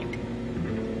games like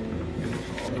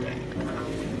all the time.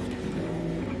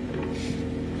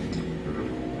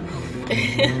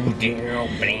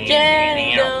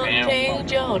 Jenny, don't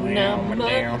change your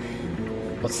number.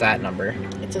 What's that number?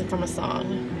 It's from a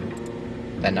song.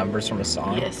 That number's from a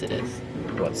song? Yes, it is.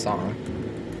 What song?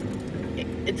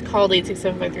 It's called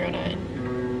 8675309.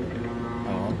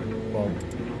 Oh, well.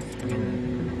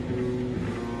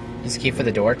 Use the key for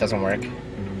the door. It doesn't work.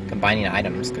 Combining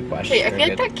items. Good question. Okay, I feel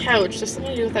like that couch. There's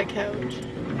something to do with that couch.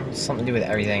 Something to do with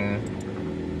everything.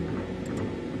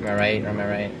 Am I right? Or am I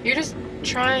right? You're just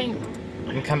trying...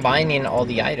 I'm combining all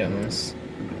the items.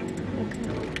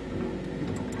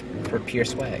 Okay. For pure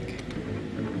swag.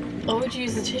 What would you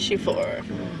use the tissue for?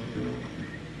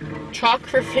 Chalk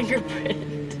for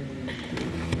fingerprint.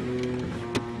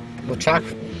 Well, chalk...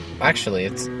 Actually,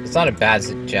 it's not a bad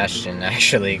suggestion,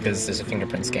 actually, because there's a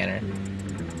fingerprint scanner.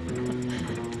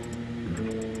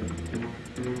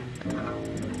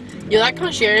 Yo, that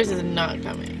concierge is not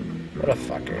coming. What a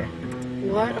fucker.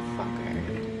 What a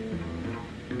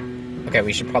fucker. Okay,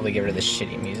 we should probably get rid of this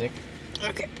shitty music.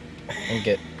 Okay. And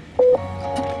get...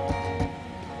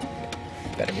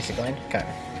 better music line? Okay.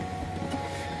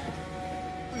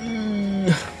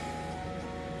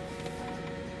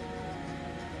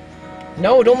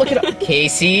 No, don't look it up.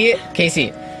 Casey,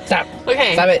 stop.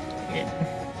 Okay. Stop it. Yeah.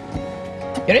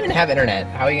 You don't even have internet.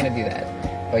 How are you gonna do that?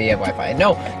 Oh, you have Wi-Fi.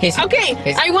 No, Casey. Okay,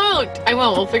 Casey. I won't.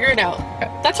 We'll figure it out. Okay.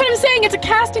 That's what I'm saying. It's a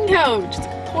casting couch. It's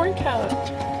a porn couch.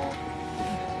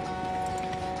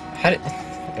 How did...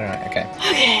 Alright, okay.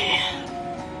 Okay.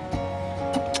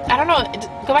 I don't know.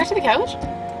 Go back to the couch.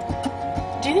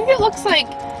 Do you think it looks like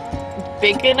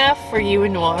big enough for you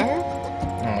and Noir?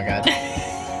 Oh my god.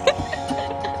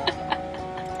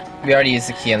 We already used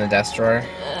the key on the desk drawer.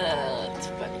 That's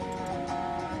funny.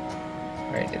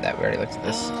 We already did that. We already looked at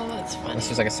this. Oh, that's funny. This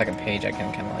was like a second page I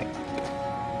can kind of like...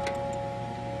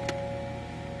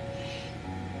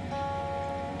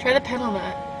 Try the pen on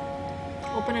that.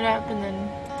 Open it up and then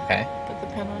Okay. put the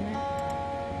pen on it.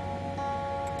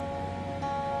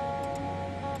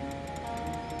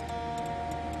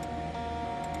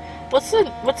 What's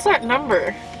that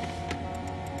number?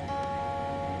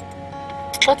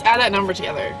 Let's add that number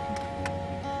together.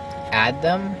 Add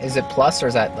them? Is it plus or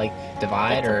is that like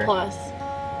divide It's or... a plus.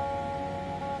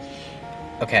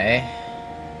 Okay.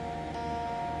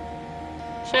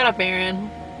 Shut up, Aaron.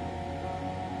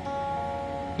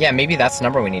 Yeah, maybe that's the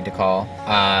number we need to call.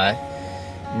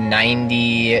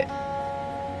 90...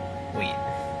 Wait.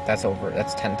 That's over.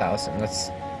 That's 10,000. That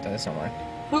doesn't work.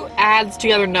 Who adds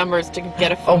together numbers to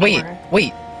get a phone Oh, wait. number?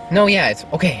 Wait. No, yeah, it's...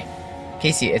 Okay.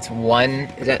 Casey, it's 1...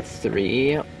 Is that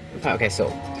 3? Okay,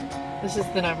 so... This is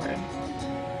the number.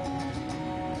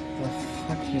 The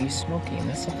fuck are you smoking?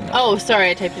 That's something else. Oh, sorry,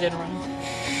 I typed it in wrong.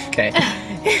 Okay.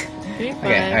 35,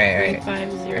 alright.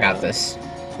 350 I got this.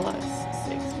 plus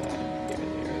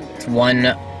 6500. It's 1...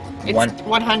 It's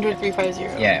 100, 350.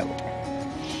 Yeah.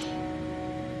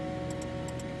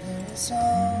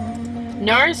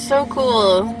 Noir's so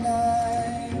cool.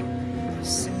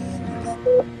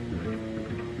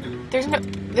 There's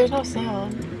no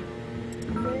sound.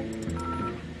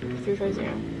 350.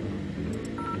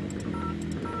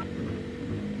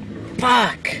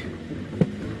 Fuck!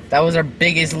 That was our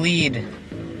biggest lead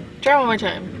Try one more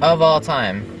time. of all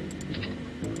time.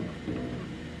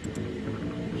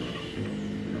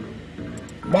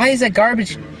 Why is that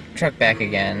garbage truck back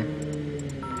again?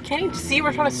 Can't you see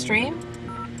we're trying to stream?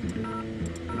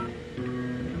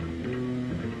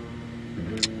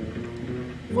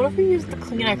 What if we use the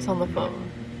Kleenex on the phone?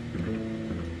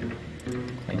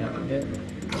 Clean up a bit.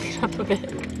 Clean up a bit.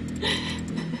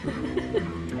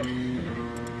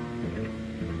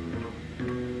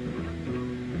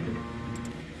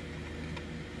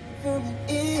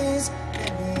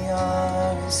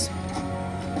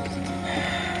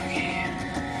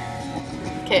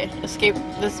 Okay, escape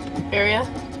this area.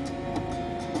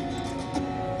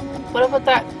 What about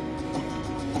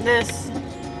this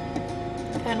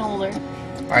pen holder?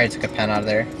 Alright, took a pen out of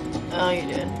there. Oh, you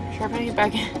did. Sharpening it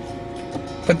back in.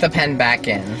 Put the pen back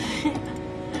in.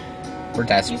 We're Use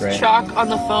desperate. chalk on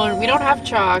the phone. We don't have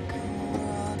chalk.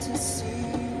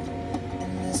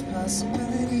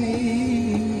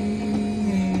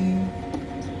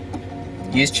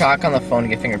 Use chalk on the phone to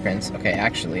get fingerprints. Okay,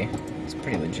 actually, it's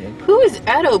pretty legit. Who is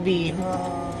Edo Bean?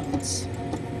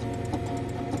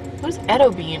 Who's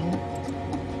Edo Bean?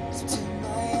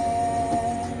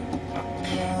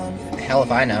 Hell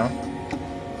if I know.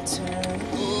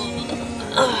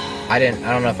 I don't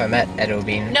know if I met Edo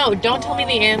Bean. No, don't tell me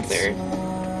the answer.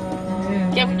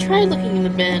 Yeah, we tried looking in the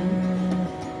bin.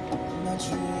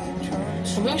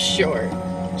 Who's short?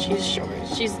 She's short.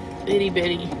 She's itty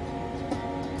bitty.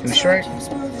 Who's short?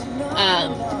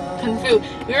 Kung Fu.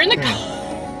 We were in the car.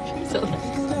 So,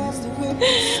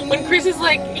 when Chris is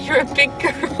like, "You're a big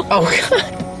girl." Oh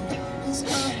god.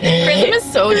 Prism is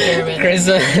so German.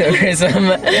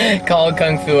 Prism called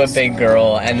Kung Fu a big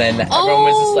girl, and then everyone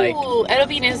was just like... Oh, Edo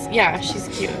Bean is, yeah, she's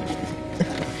cute.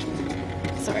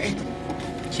 Sorry.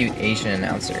 Cute Asian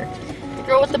announcer. The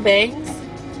girl with the bangs?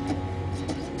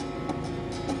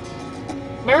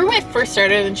 Remember when I first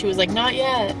started and she was like, not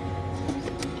yet?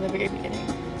 In the very beginning.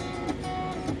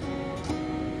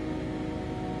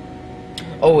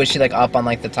 Oh, is she like up on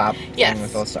like the top? Yes. Thing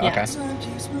with those stuff? Yeah. Okay.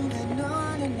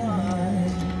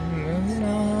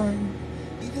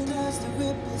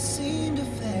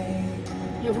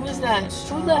 Yo, who is that?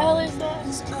 Who the hell is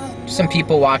that? Some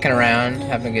people walking around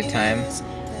having a good time.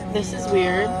 This is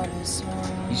weird.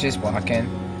 He's just walking.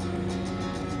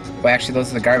 Well, actually,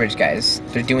 those are the garbage guys.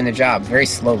 They're doing their job very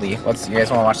slowly. You guys want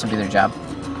to watch them do their job?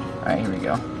 All right, here we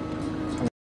go.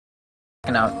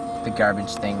 Checking out the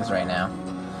garbage things right now.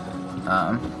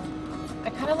 I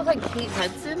kind of look like Kate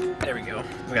Hudson. There we go.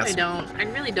 We got I don't. I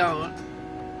really don't.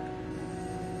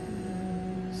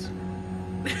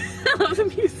 I love the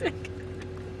music.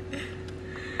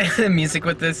 The music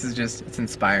with this is just, it's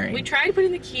inspiring. We tried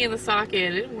putting the key in the socket.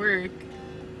 It didn't work.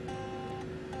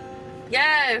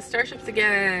 Yes, starships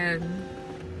again.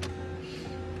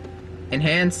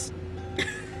 Enhance.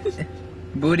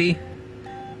 Booty.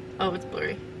 Oh, it's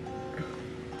blurry.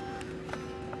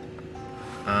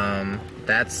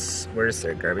 Where's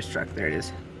their garbage truck? There it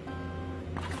is.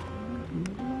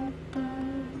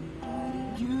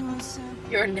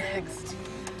 You're next.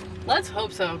 Let's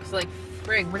hope so, because, like,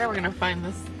 frig, we're never gonna find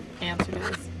this answer to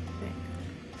this thing.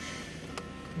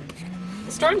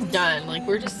 The storm's done. Like,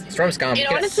 we're just. Storm's gone.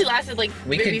 It honestly lasted like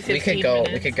maybe 15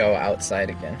 minutes. We could go outside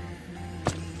again.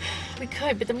 We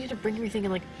could, but then we have to bring everything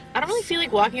in. Like, I don't really feel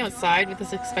like walking outside with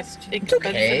this expensive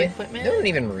Okay. equipment. They don't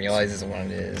even realize this is what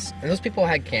it is. And those people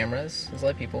had cameras. Those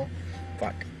other people.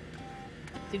 Fuck.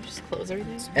 Did you just close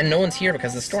everything? And no one's here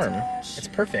because of the storm. It's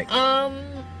perfect.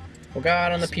 We'll go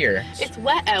out on the pier. It's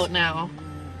wet out now.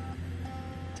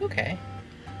 It's okay.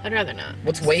 I'd rather not.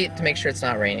 Let's wait to make sure it's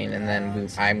not raining, and then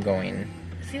I'm going.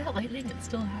 See that lightning? It's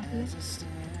still happening.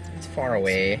 It's far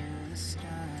away.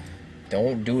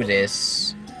 Don't do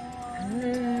this.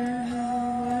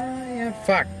 Yeah,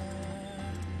 fuck.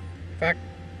 Fuck.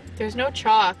 There's no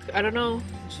chalk. I don't know.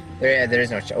 There is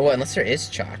no chalk. Oh, unless there is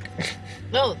chalk.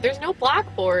 No, there's no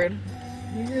blackboard.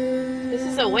 This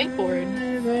is a whiteboard.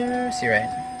 See, right.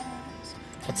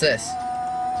 What's this?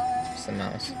 Just a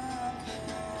mouse.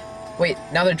 Wait,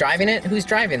 now they're driving it? Who's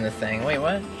driving the thing? Wait,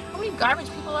 what? How many garbage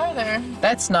people are there?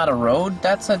 That's not a road.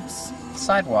 That's a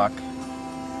sidewalk.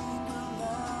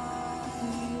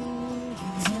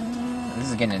 This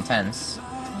is getting intense.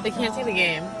 They can't see the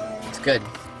game. It's good.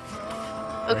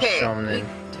 Okay. Show them the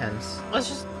intense. Let's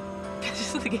just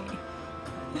see the game.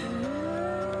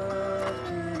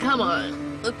 Come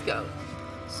on. Let's go.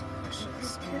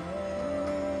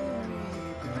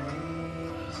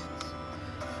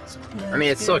 I mean,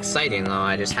 it's so exciting, though.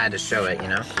 I just had to show it, you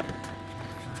know?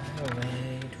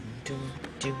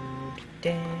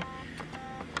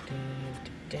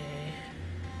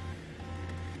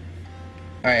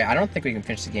 Alright, I don't think we can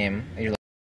finish the game. You're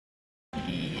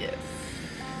Yes.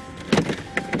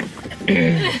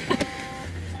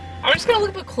 I'm just gonna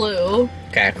look up a clue.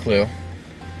 okay, a clue.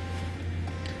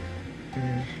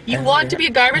 You want to be a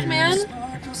garbage man?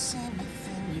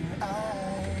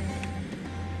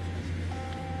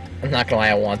 I'm not gonna lie,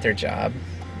 I want their job.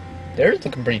 They're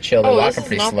looking pretty chill. They're walking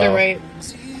pretty slow. The right.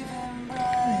 This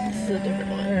is a different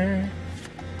one.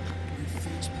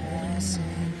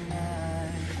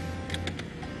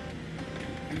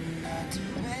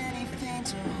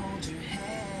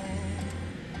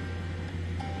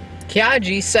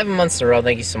 Kiaji, 7 months in a row.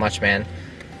 Thank you so much, man.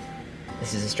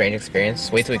 This is a strange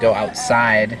experience. Wait till we go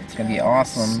outside. It's gonna be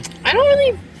awesome. I don't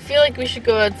really feel like we should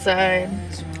go outside.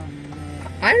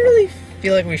 I really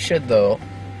feel like we should, though.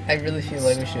 I really feel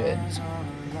like we should.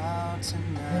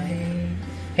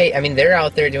 Hey, I mean, they're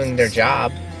out there doing their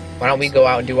job. Why don't we go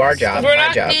out and do our job?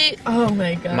 My job. Oh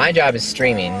my god. My job is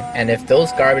streaming, and if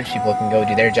those garbage people can go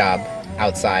do their job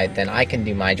outside, then I can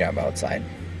do my job outside.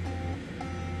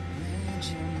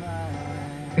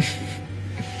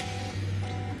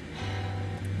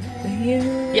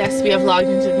 Yes, we have logged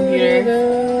into the computer.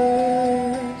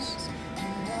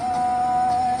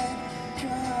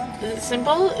 Is it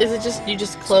simple? Is it just you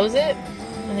just close it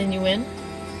and then you win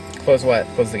Close what?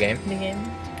 Close the game? the game?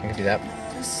 I can do that.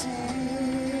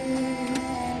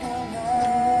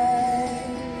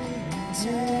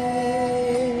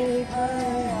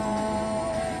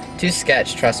 Too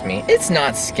sketch, trust me. It's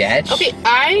not sketch. Okay,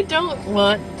 I don't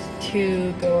want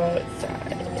to go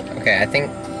outside. Okay, I think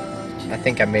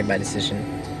I made my decision.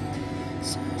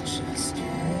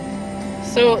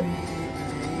 So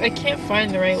I can't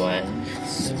find the right one.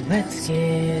 So let's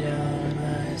get on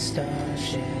my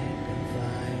starship and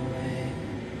fly away.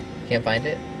 Can't find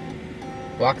it?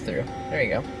 Walk through. There you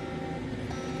go.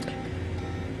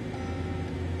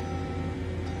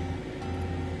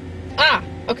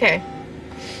 Okay.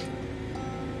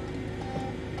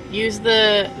 Use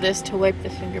this to wipe the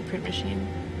fingerprint machine.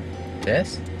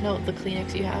 This? No, the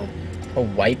Kleenex you have. Oh,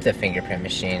 wipe the fingerprint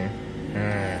machine.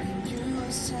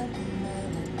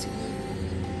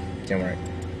 Didn't work.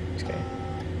 Just kidding.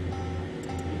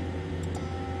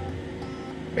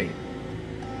 Wait.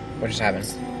 What just happened?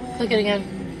 Click it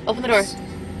again. Open the door.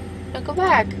 No, go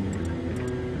back. Open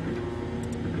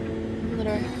the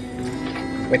door.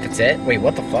 Wait, that's it? Wait,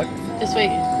 what the fuck? Just wait.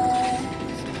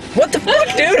 What the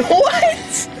fuck, dude?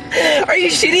 What? Are you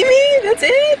shitting me? That's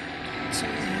it?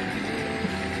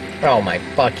 Oh my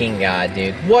fucking god,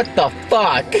 dude. What the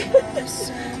fuck?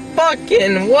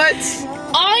 Fucking what?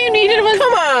 All you needed was...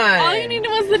 Come on! All you needed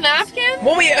was the napkin?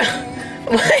 What we...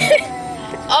 What?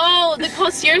 Oh, the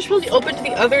concierge will open to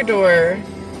the other door.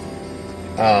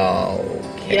 Oh,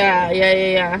 okay.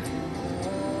 Yeah.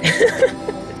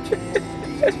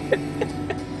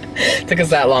 Took us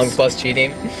that long plus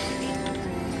cheating.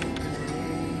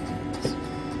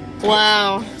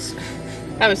 Wow.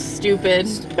 That was stupid.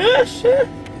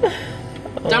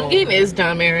 Dumb game is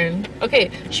dumb, Aaron. Okay,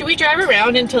 should we drive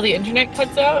around until the internet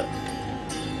cuts out?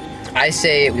 I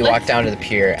say we walk down to the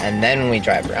pier and then we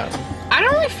drive around. I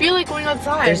don't really feel like going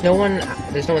outside. There's no one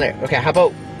there. Okay, how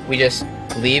about we just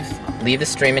leave the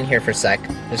stream in here for a sec.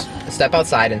 Just step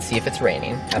outside and see if it's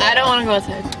raining. I don't want to go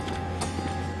outside.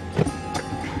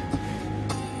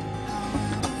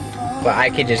 But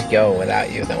I could just go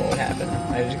without you, then what would happen?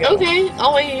 I just go. Okay,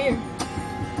 I'll wait here.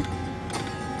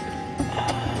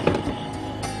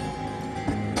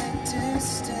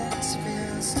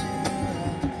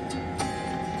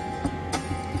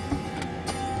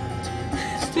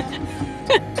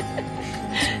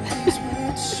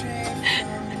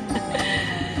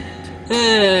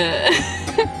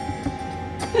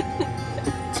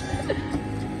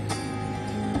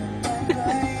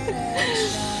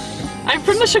 I'm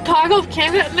from the Chicago of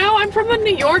Canada. No, I'm from the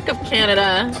New York of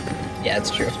Canada. Yeah, it's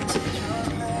true.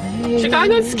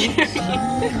 Chicago's scary.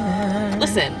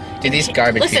 Listen. Dude, these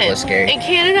garbage people are scary. In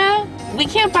Canada, we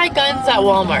can't buy guns at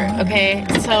Walmart, okay?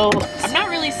 So, I'm not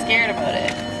really scared about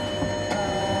it.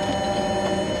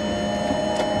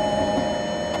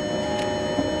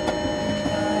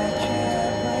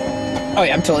 Oh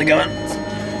yeah, I'm totally going.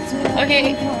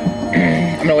 Okay.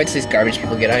 I'm gonna wait till these garbage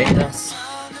people get out of here though.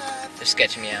 They're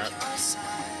sketching me out.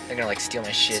 They're gonna like steal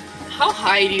my shit. How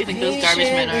high do you think those garbage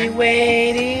men are?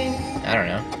 Waiting. I don't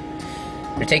know.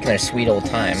 They're taking their sweet old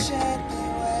time.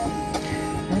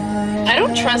 I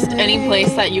don't trust any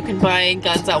place that you can buy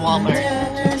guns at Walmart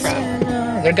from.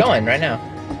 They're going right now.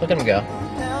 Look at them go.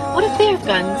 What if they have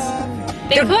guns?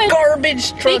 They're could.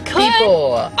 garbage truck They could.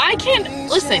 people. I can't.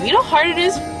 Listen, you know how hard it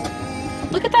is?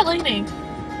 Look at that lightning.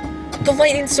 The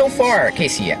lightning's so far.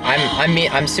 Casey,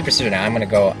 I'm super super now. I'm gonna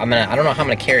go. I don't know how I'm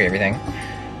gonna carry everything.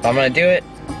 But I'm gonna do it.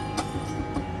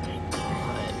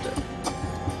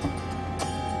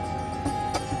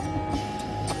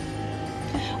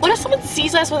 What if someone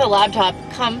sees us with a laptop,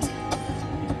 comes,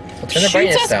 We'll turn the shoots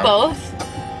brightness us down.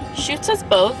 shoots us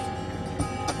both,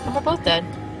 and we're both dead.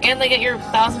 And they get your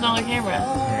 $1,000 camera.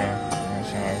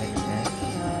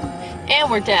 And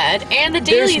we're dead. And the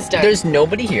daily's done. There's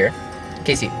nobody here.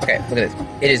 Casey, okay, look at this.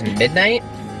 It is midnight,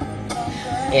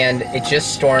 and it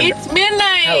just stormed. It's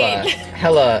midnight!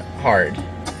 Hella hard.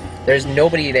 There's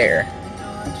nobody there.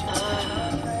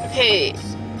 Okay,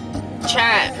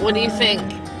 chat, what do you think?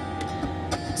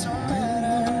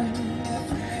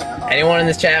 Anyone in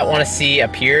this chat want to see a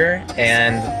pier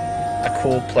and a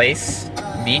cool place,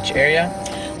 beach area?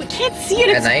 We can't see it,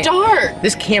 it's night? dark.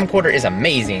 This camcorder is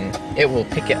amazing. It will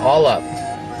pick it all up.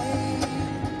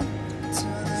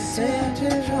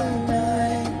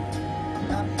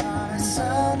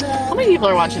 How many people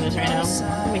are watching this right now?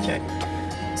 Let me check.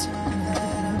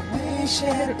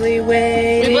 We've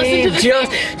listened to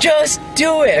this. Just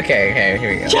do it. Okay,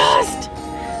 here we go. Just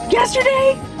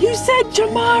yesterday, you said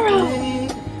tomorrow.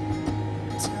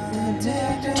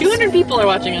 200 people are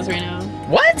watching us right now.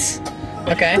 What?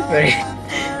 Okay.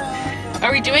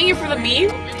 Are we doing it for the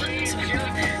meme?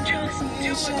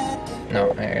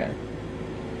 No, I got it.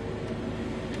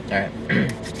 Alright.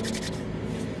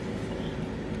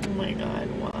 Oh my god,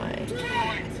 why?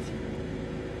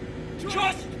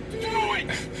 Just do it!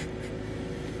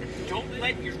 Don't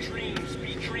let your dreams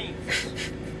be dreams.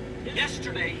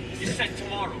 Yesterday, you said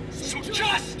tomorrow. So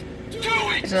just do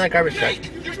it! Isn't that garbage truck?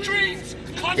 Make your dreams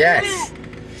come Yes. true!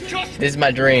 Just This is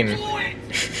my dream. do it!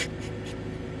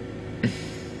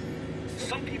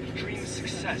 Some people dream of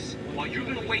success, while you're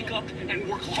gonna wake up and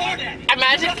work hard at it.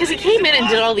 Imagine, because he came in and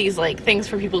did all these like things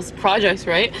for people's projects,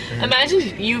 right?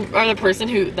 Imagine you are the person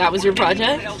who that was your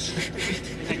project.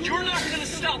 And you're not gonna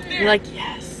stop there. You're like,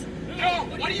 yes.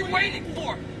 What are you waiting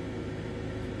for?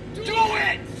 Do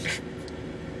it!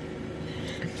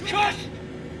 Just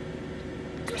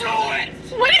do it!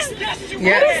 What is Yes, you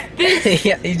Yeah. will! this?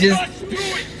 Yeah, he just. Just do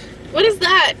it! What is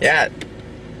that? Yeah.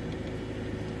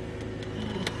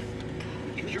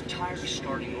 If you're tired of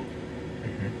starting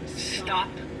over, stop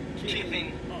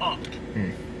giving up.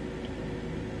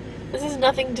 This has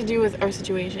nothing to do with our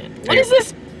situation. What Are you- is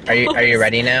this? Are you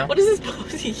ready now? What is this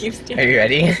pose he keeps doing? Are you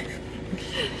ready?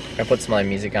 I'll put some other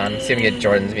music on. See if we can get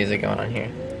Jordan's music going on here.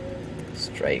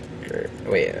 Striker.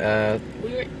 Wait,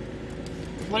 We were...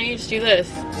 Why don't you just do this?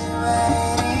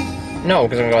 no,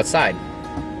 because I'm gonna go outside.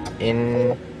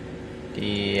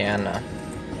 Indiana.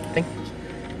 I think.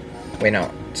 Wait,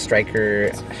 no.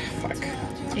 Striker. Fuck.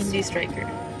 Indie Striker.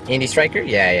 Indie Striker?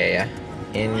 Yeah.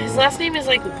 His last name is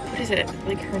like, what is it?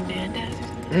 Like Hernandez or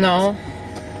something? No.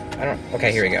 I don't.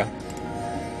 Okay, here we go.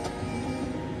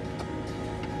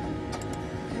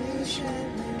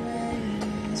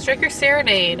 Striker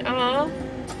Serenade. Aw.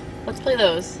 Let's play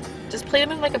those. Just play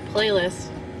them in like a playlist.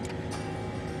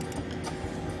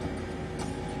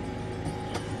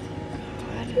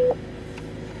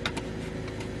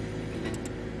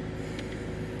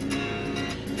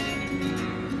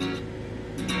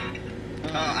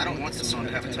 God. I don't want the song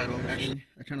to have a title, actually.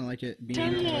 I kind of like it being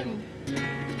a title.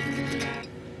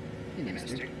 Hey,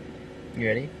 Master. You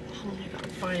ready? Oh my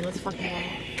god, fine, let's fucking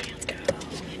go. Let's go.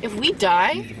 If we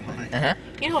die, Uh-huh.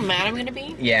 you know how mad I'm gonna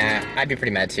be? Yeah, I'd be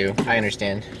pretty mad too. I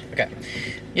understand. Okay.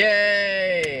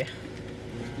 Yay!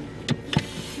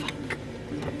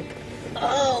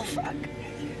 Oh, fuck.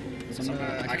 So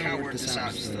I kind of worked this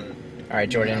out. Just Alright,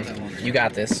 Jordan, you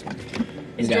got this.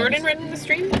 Is You got Jordan this. running the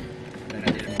stream? that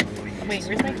I did in Wait,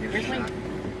 where's my...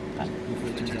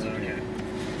 Hopefully it turns out okay.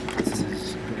 This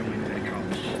is going to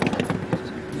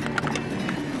college.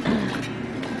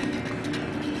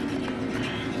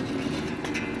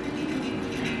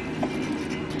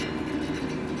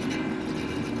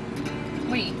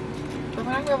 Wait, we're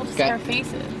not gonna be able to see Okay. our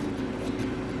faces.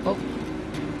 Oh,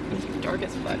 It's dark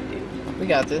as fuck, dude. we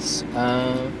got this.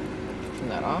 Turn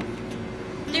that off.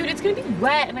 Dude, it's gonna be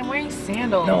wet and I'm wearing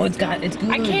sandals. No, it's good.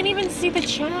 I can't even see the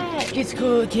chat. It's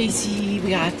good, Casey.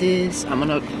 We got this. I'm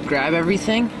gonna grab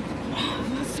everything.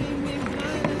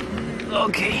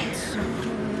 Okay.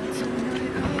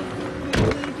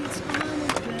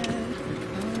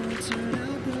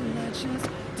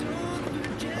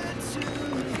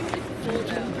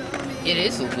 It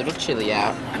is a little chilly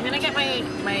out. I'm gonna get my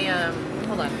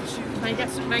hold on.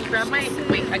 Can I grab my,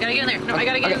 wait, I gotta get in there. No, I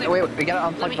gotta get in there. Wait, we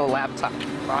gotta unplug me- the laptop.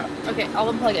 Okay,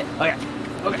 I'll unplug it.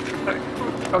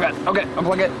 Okay,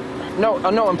 unplug it. No,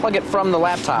 no, unplug it from the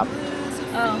laptop.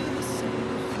 Oh.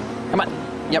 Come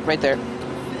on. Yep, right there.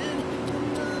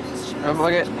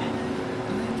 Unplug it.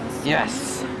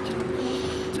 Yes.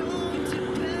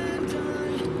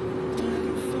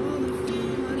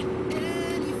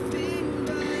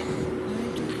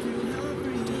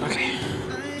 Okay.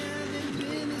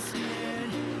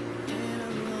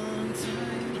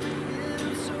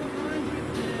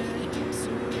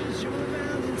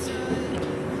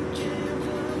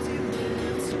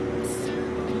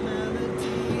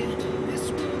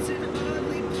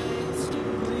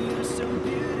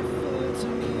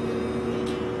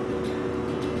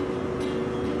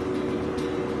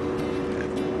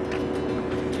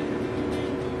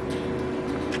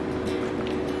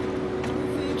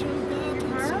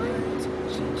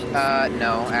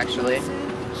 No, actually.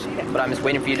 But I'm just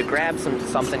waiting for you to grab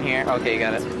something here. Okay, you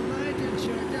got it.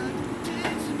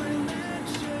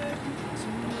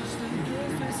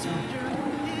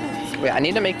 Wait, I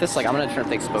need to make this like, I'm gonna turn up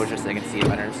the exposure so they can see it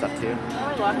better and stuff too. Oh,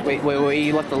 I locked it. Wait,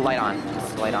 you left the light on. You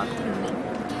left the light on.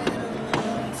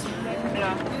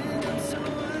 Yeah.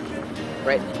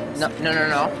 Right?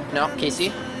 No, Casey.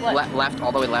 What? Left,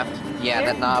 all the way left. Yeah,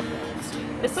 Here? that knob.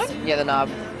 This one? Yeah, the knob.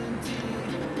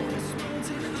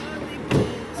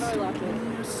 How do I lock it?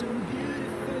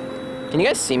 Can you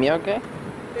guys see me okay?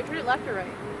 Do I turn it left or right?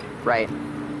 Right.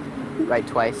 Right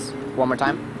twice. One more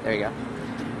time. There you go.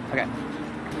 Okay.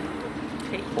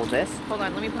 Okay. Hold this. Hold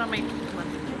on, let me put on my, come on.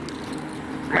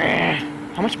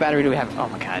 How much battery do we have? Oh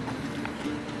my god.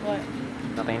 What?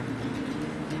 Nothing.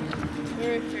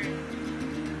 Here.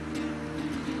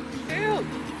 Ew.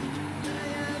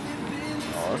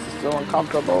 Oh, this is so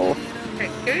uncomfortable. Okay,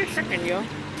 give me a second, yo.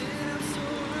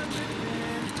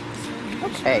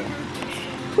 Okay.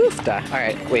 Woofda.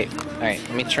 Alright, wait. Alright,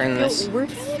 let me turn this. Yo, we're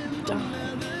done.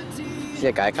 See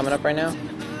that guy coming up right now?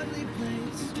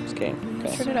 Just kidding.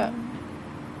 Okay. Turn it up.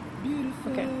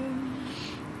 Okay.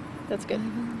 That's good.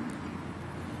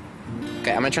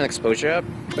 Okay, I'm gonna turn the exposure up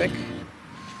quick.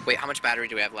 Wait, how much battery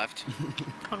do we have left?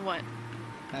 On what?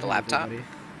 The laptop?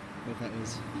 Hope that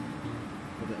was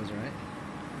alright.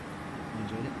 You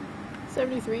enjoyed it?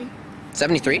 73.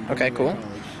 73? Okay, cool.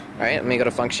 Alright, let me go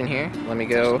to function here. Let me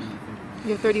go.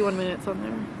 You have 31 minutes on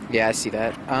there. Yeah, I see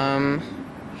that.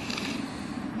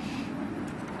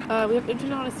 We have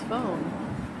internet on his phone.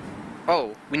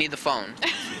 Oh, we need the phone.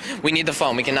 We need the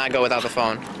phone. We cannot go without the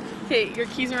phone. Okay, your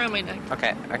keys are around my neck.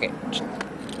 Okay, okay.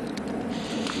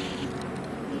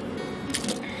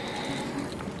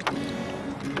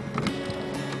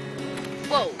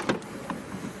 Whoa.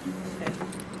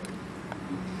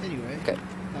 Anyway. Okay.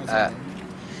 How's it going?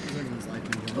 How's everyone's life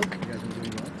been going? Okay. You guys been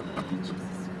doing well?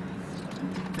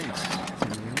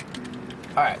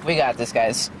 Thanks. Alright, we got this,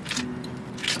 guys.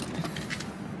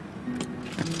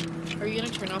 Are you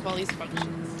gonna turn off all these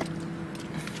functions?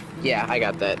 Yeah, I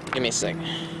got that. Give me a sec.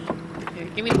 Here,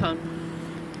 give me the phone.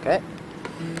 Okay.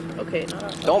 Okay, not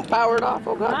off. Don't power it off,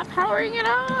 oh I'm god. not powering it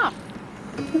off.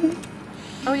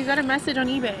 Oh, you got a message on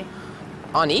eBay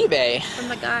On eBay? from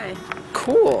the guy.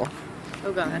 Cool.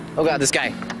 Oh god. Oh god, this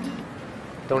guy.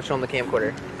 Don't show him the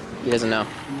camcorder. He doesn't know.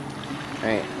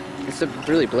 Alright. It's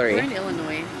really blurry. We're in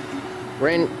Illinois. We're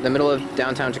in the middle of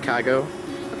downtown Chicago.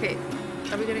 Okay,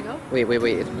 are we gonna go? Wait,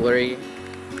 it's blurry.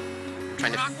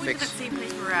 Trying to We're not going to the fix. same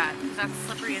place we're at. That's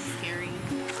slippery and scary.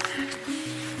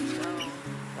 So,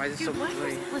 Why is it dude, so what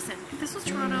blurry? was, listen, if this was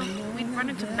Toronto, we'd run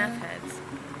into meth heads.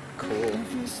 Cool.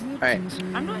 Alright.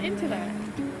 I'm not into that.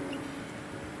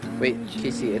 Wait,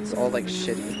 Casey, it's all like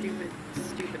shitty.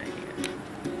 Stupid idea.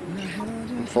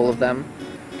 I'm full of them.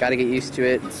 Gotta get used to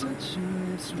it.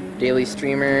 Daily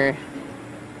streamer.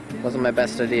 Wasn't my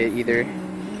best idea either.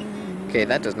 Okay,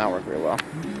 that does not work very well.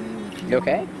 You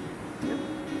okay?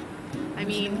 I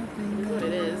mean, it is what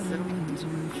it is. So.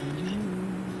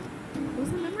 Where's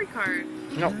the memory card?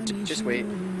 No, just wait.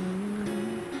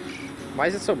 Why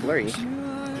is it so blurry?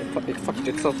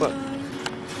 It's so fuck.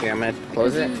 Okay, I'm gonna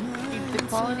close it. The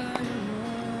quality.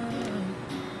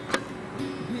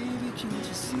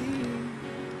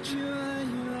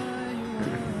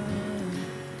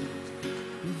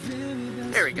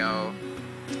 There we go.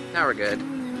 Now we're good.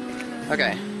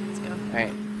 Okay. Let's go.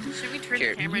 Alright. Should we turn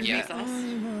Here, the camera and yeah. face us?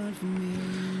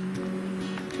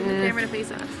 Turn the camera to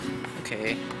face us.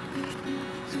 Okay.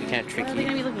 So we can't trick What are they you.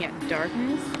 gonna be looking at?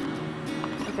 Darkness?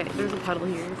 Okay, there's a puddle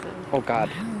here, so. Oh god.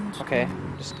 Okay.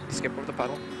 Just skip over the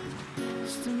puddle.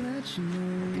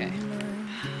 Okay.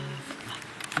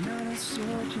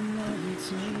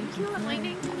 You know what,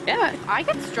 lightning? Yeah. If I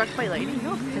get struck by lightning, you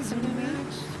know how pissed I'm gonna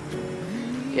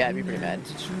be? Yeah, I'd be pretty mad.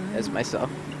 As myself.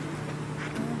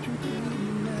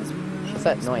 What's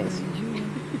that noise?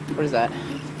 What is that?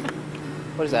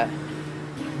 What is that?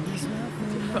 It's your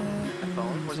phone. My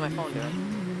phone? What's my phone doing?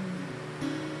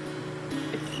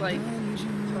 It's like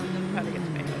telling them how to get to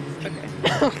my house.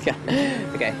 Okay. Okay.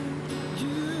 Okay.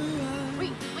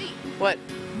 Wait. What?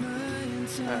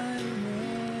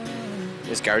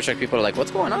 These garbage truck people are like,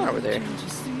 what's going on over there?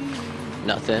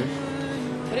 Nothing.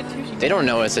 What did Tooshi They don't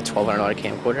know it's a $1,200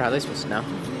 camcorder. How are they supposed to know?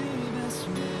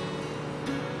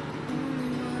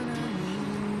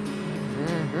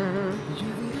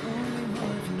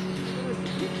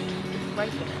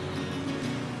 Right there.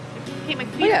 Okay, my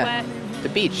feet Oh, yeah. are wet. The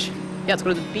beach. Yeah, let's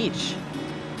go to the beach.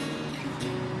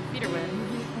 Feet are wet.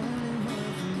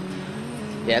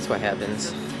 Yeah, that's what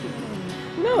happens.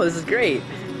 No, this is great.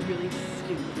 This is really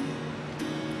stupid.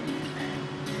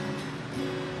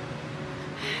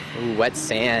 Ooh, wet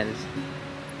sand.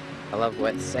 I love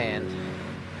wet sand.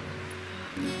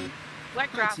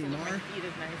 Wet grass Hi, on my Timar. feet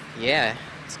is nice. Yeah,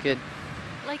 it's good.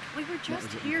 Like, we were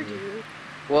just here, dude.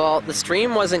 Well, the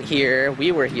stream wasn't here.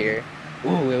 We were here.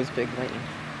 Ooh, it was big lightning.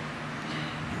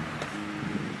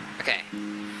 Okay.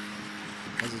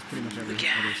 As is pretty much every Yeah.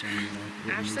 other song,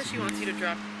 you know. Ash says she wants you to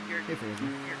drop your Hey,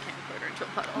 Frozen. camcorder into a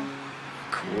puddle.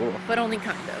 Cool. But only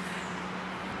kind of.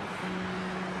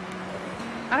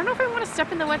 I don't know if I want to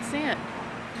step in the wet sand.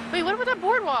 Wait, what about that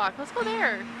boardwalk? Let's go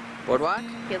there. Boardwalk?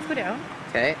 Okay, let's go down.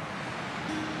 Okay.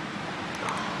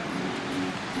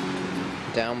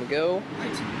 Down we go. Hi,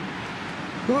 team.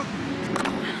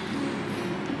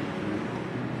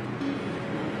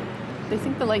 They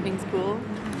think the lightning's cool.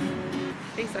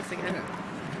 Face us again.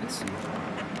 Yeah. Let's see.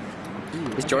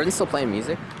 Ooh, Is Jordan still playing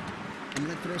music? I'm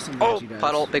gonna throw some Oh, at you guys.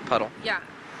 puddle, big puddle. Yeah.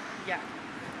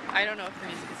 I don't know if the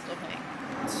music is still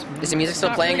playing. Is the music It's still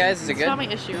not playing, really- guys? Is it It's not good?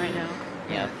 my issue right now.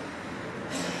 Yeah.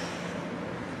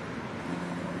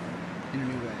 In a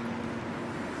new way.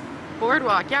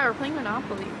 Boardwalk. Yeah, we're playing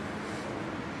Monopoly.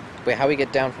 Wait, how we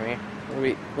get down from here? What are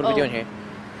we Oh. doing here?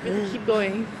 We have to keep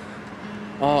going.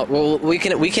 Oh, well, we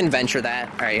can venture that.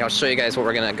 All right, I'll show you guys what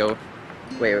we're gonna go.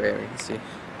 Wait. Let's see.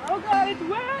 Oh god, it's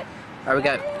wet! Alright, we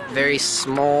got very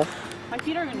small. My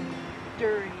feet are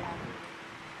dirty.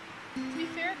 To be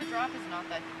fair, the drop is not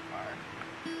that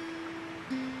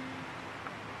far.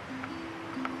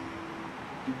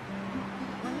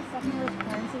 We're in the second worst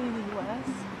crime city in the U.S.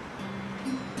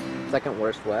 Second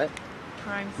worst what?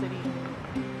 Crime city.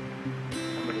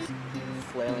 Somebody's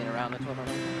flailing around the toilet.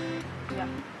 Yeah.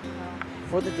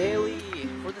 For the daily,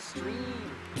 for the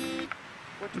stream,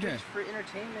 for Twitch, Okay. for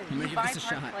entertainment. I'm gonna give this a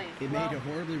shot. It Wow. made it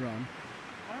horribly wrong.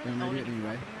 I But don't I'm know gonna do it if you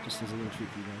anyway, can open just your as a little treat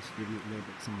for you guys. Give you a little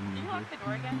bit something Did new you here. lock the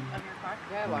door again of your car?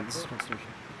 Yeah, I locked This is it, called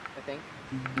station. I think.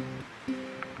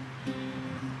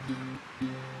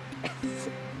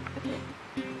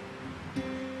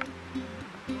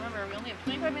 Remember, we only have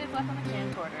 25 minutes left on the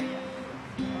camcorder.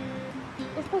 Yeah.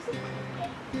 This place is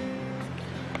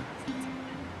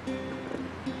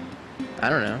I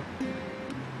don't know.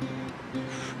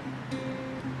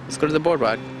 Let's go to the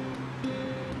boardwalk.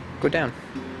 Go down.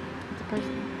 the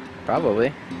person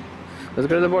Probably. Let's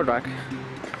go to the boardwalk.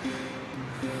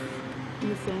 in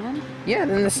the sand. Yeah,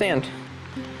 in the sand.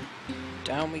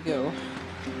 Down we go.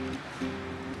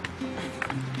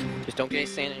 Just don't get any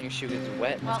sand in your shoe because it's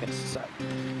wet and Well- it's gonna suck.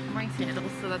 I'm wearing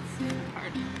sandals, so that's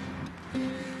hard.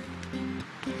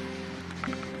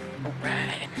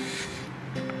 Alright.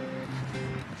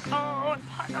 Oh, it's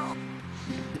hot now.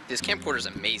 This camcorder is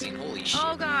amazing. Holy shit.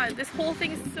 Oh god, this whole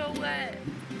thing is so wet.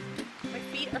 My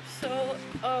feet are so.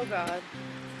 Oh god.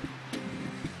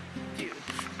 Dude,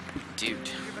 Dude.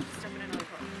 you're about to step in another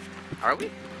puddle. Are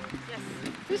we? Yes.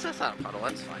 Who says that's not a puddle?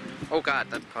 That's fine. Oh god,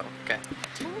 that's a puddle. Okay.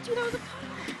 I told you that was a puddle.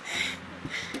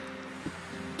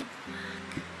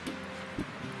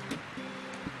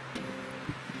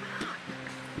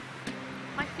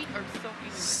 My feet are so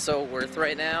easy. So worth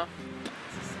right now.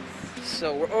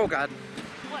 Oh god.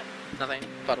 What? Nothing.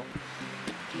 Puddle.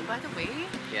 By the way,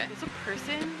 Yeah. there's a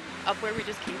person up where we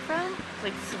just came from,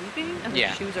 like sleeping, and Yeah.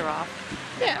 their shoes are off.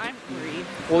 Yeah. I'm worried.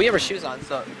 Well, we have our shoes on,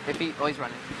 so if he always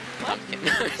running. What? I'm kidding.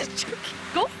 I'm just joking.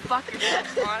 Go fuck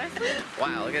yourself, honestly.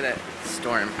 Wow, look at that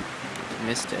storm.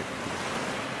 Missed it.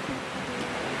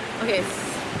 Okay.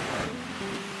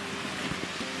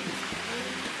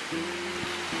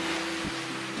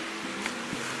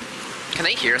 Can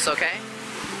they hear us okay?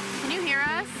 Can you hear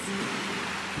us?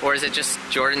 Or is it just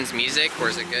Jordan's music, or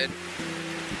is it good?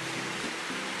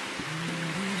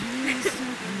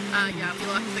 Yeah, we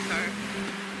locked the car.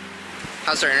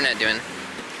 How's our internet doing?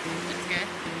 It's good.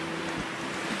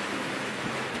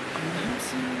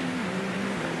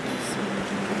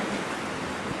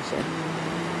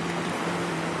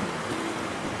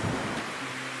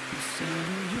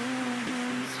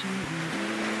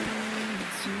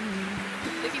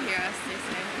 They can hear us, they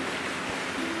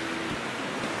say.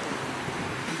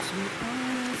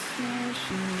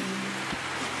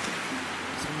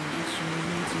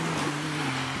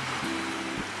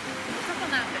 What's up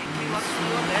on that thing? Can we walk you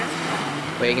up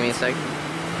there? Wait, give me a sec.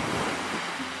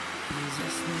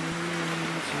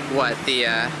 What, the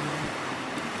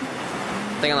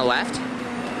thing on the left?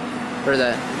 Or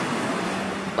the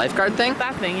lifeguard thing?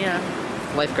 That thing, yeah.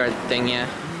 Lifeguard thing, yeah.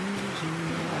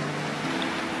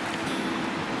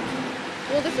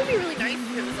 Well, this would be really nice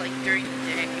if it was like during the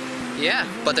day. Yeah,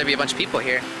 but there'd be a bunch of people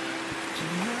here.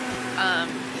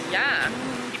 Yeah.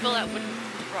 People that wouldn't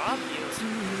rob you.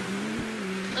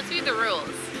 Let's read the rules.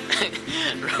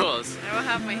 Rules. I don't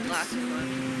have my glasses on.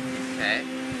 Okay.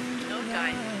 No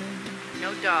dining.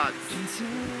 No dogs.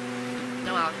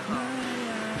 No alcohol.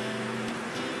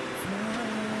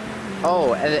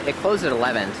 Oh, and it closed at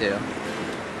 11 too.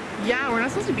 Yeah, we're not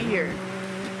supposed to be here.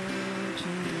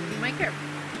 We might get.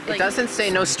 It doesn't say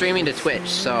no streaming to Twitch,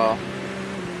 so.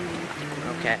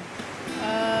 Okay.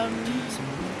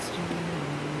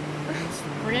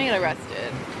 We're gonna get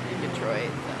arrested in Detroit.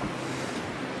 So.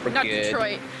 We're Not good.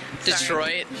 Detroit. Sorry.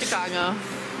 Detroit. Chicago.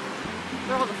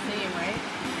 They're all the same, right?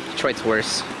 Detroit's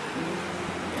worse.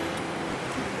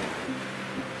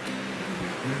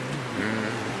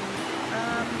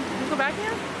 Can we go back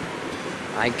now?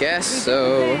 I guess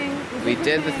so. We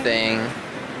did the thing.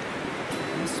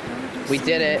 We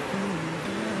did it.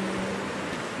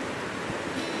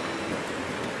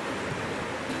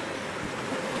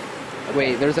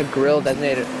 Wait, there's a grill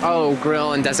designated. Oh,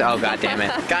 grill and desert. Oh, god damn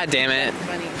it. God damn it.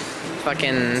 Funny.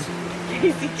 Fucking.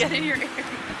 Casey, get in your area.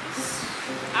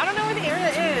 I don't know where the area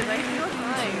is. I feel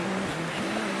fine.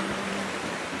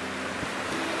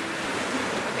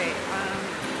 Okay,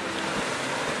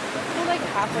 let's go like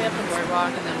halfway up the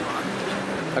boardwalk and then walk.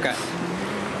 Okay.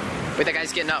 Wait, that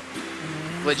guy's getting up.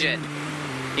 Legit.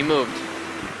 He moved.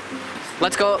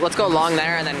 Let's go along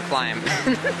there and then climb.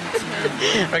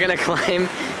 We're gonna climb.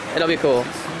 It'll be cool.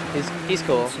 He's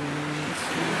cool.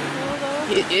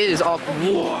 It is all.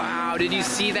 Wow! Did you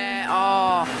see that?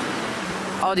 Oh.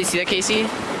 Oh, did you see that, Casey?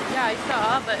 Yeah, I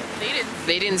saw, but they didn't.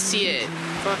 They didn't see it.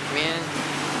 Fuck, man.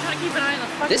 You gotta keep an eye on the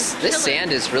fucking. This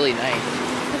sand is really nice.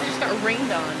 Because it just got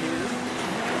rained on, dude.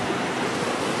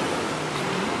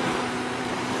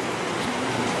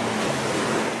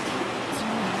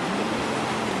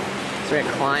 So we're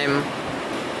gonna climb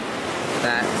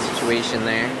that situation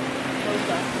there. What was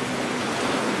that?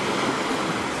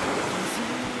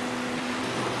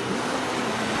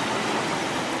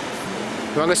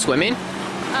 You wanna go swimming?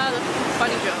 That's a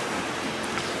funny joke.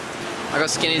 I'll go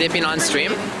skinny dipping on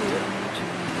stream.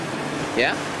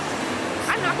 Yeah?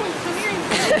 I'm not going swimming.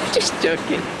 Just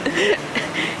joking.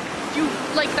 You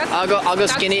like that's. I'll go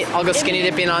skinny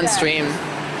dipping on stream.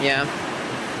 Yeah.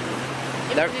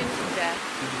 Imminent death.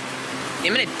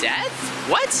 Imminent death?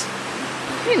 What?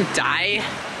 You didn't die.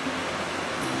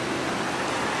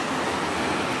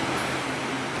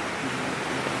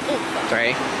 Oh, fuck.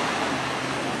 Sorry.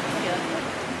 Yeah.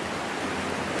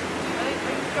 Are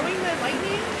you showing the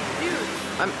lightning? Dude.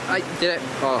 I did it.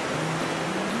 Oh.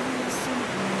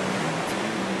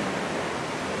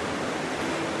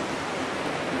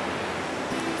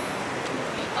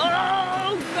 Oh,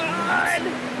 God.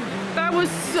 That was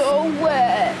so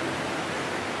wet.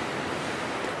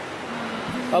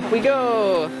 Up we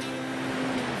go.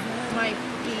 My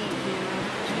feet, dude.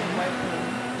 Do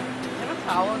you have a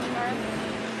towel in the car?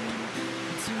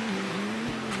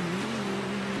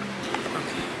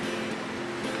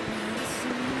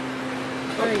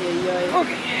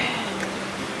 Okay.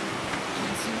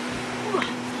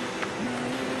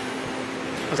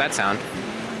 What's that sound?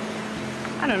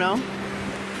 I don't know.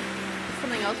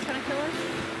 Something else trying to kill us?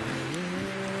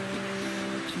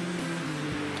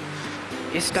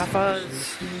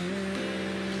 Estafas.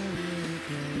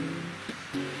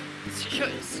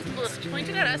 Point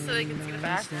it at us so they can see the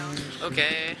background.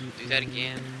 Okay, do that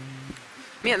again.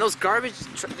 Man, those garbage,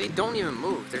 they don't even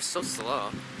move. They're so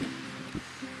slow.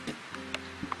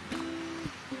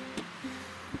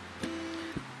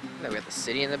 Then we got the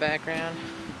city in the background.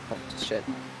 Oh, shit.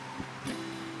 Well,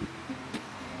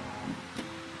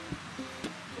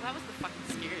 that was the fucking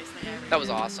scariest thing ever. That was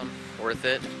awesome. Worth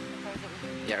it.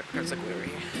 Yeah, our car's like way over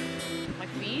here. My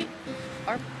feet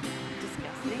are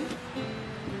disgusting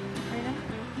right now.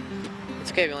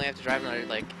 It's okay, we only have to drive another,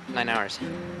 like, 9 hours.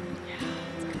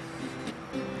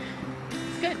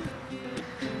 It's good.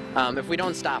 If we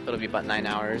don't stop, it'll be about 9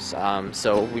 hours.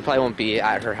 So we probably won't be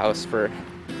at her house for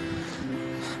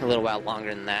a little while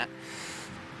longer than that.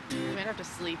 We might have to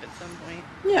sleep at some point.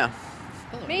 Yeah,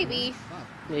 Maybe.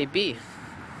 maybe.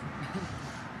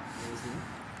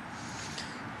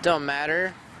 Don't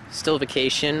matter. Still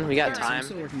vacation. We got time.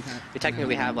 We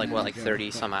technically have like what, like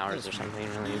 30 some hours or something,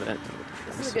 really. But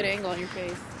This is a good angle on your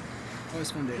face.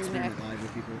 Always fun to experiment live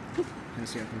with people. Kind of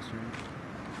see how things turn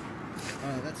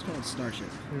out. That's called Starship.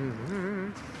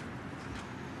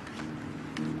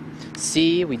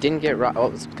 See, we didn't get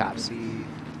oh, it's cops.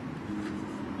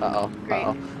 Uh-oh. Great.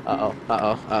 Uh-oh. Uh-oh.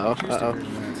 Uh-oh. Uh-oh.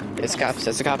 It's cops.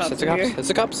 It's the cops. It's the cops. It's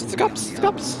the cops. It's the cops. It's the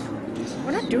cops.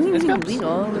 We're not doing anything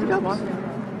illegal. We're just walking.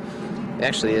 It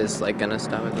actually is like gonna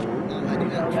stop it.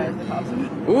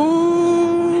 Yeah,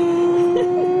 Ooh!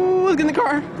 Look in the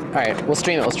car. All right, we'll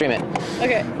stream it. We'll stream it.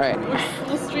 okay. All right.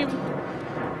 We'll stream.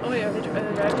 Oh yeah, they're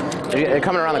driving. They're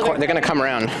coming around the corner. They're gonna come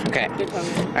around. Okay. Good time.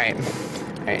 All right.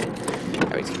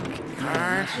 All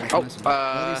right.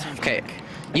 Oh. Okay.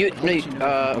 You. No.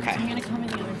 Okay. I'm gonna come in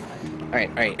the other side. All right.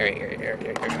 All right. All right.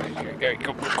 All right.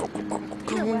 Go.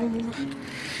 Go.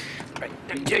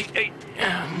 Right.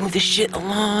 Move this shit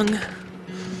along.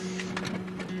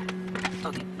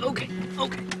 Okay.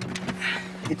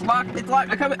 It's locked. It's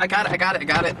locked. I got it.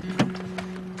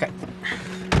 Okay.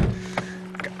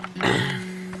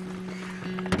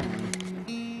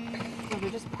 So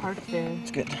they're just parked there. It's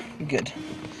good. Good.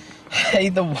 Hey,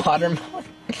 the watermelon.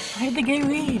 I had the gay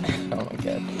weed. Oh my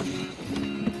god.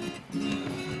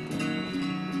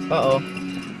 Uh-oh.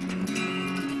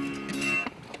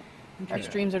 Our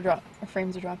frames are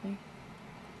dropping.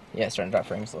 Yeah, it's starting to drop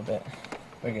frames a little bit.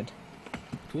 We're good.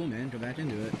 Cool, man. Go back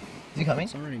into it. Is he coming?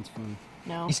 Songwriting's fun.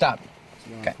 No. He stopped. It's a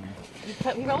lot Okay. of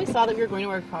fun. We probably saw that we were going to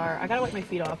our car. I gotta wipe my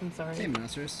feet off. I'm sorry. Hey,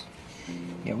 Masters.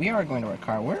 Yeah, we are going to our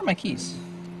car. Where are my keys?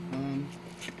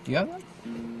 Do you have them?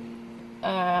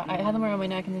 I had them around my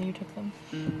neck and then you took them.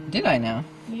 Did I now?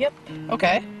 Yep.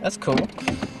 Okay, that's cool.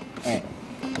 Alright.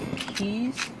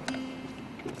 Keys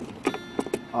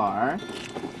are...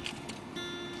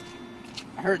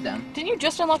 I heard them. Didn't you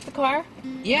just unlock the car?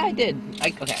 Yeah, I did.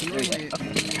 Okay, there we go.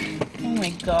 Okay. Oh my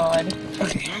god.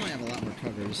 Okay. Normally I have a lot more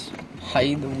covers.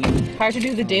 Hide the weed. Hard to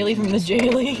do the daily from the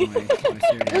jaily. My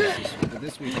series is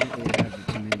this week I don't really have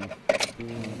too many.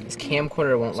 This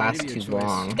camcorder won't last too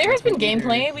long. There has been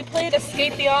gameplay. We played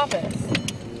Escape the Office.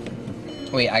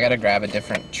 Wait, I gotta grab a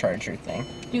different charger thing.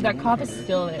 Dude, that cop is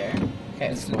still there. Okay,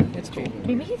 it's cool. It's cool.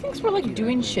 Maybe he thinks we're like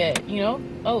doing shit, you know?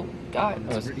 Oh, God.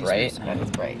 That was bright. That is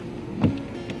bright.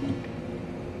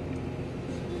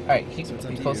 Alright, can you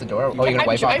close the door? Oh, you're gonna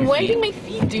wipe off I'm your wiping feet? my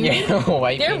feet, dude. Yeah,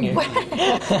 wiping They're your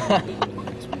wet.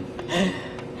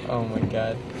 Oh my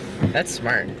god. That's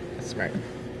smart. That's smart.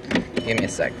 Give me a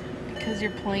sec. Because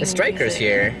you're playing The Striker's music.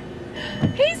 here.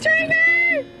 Hey, Striker!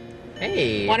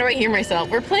 Hey. Why do I hear myself?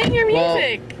 We're playing your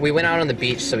music. Well, we went out on the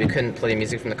beach, so we couldn't play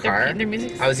music from the car. Their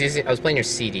music. I was playing your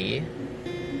CD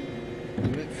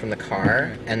from the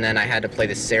car, and then I had to play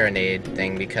the Serenade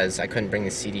thing because I couldn't bring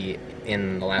the CD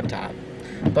in the laptop.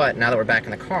 But now that we're back in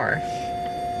the car,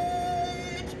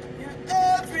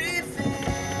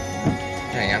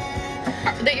 there you go.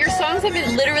 That your songs have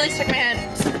been literally stuck in my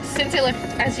head since I left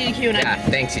SGDQ, and Yeah,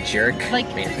 thanks, you jerk. Like-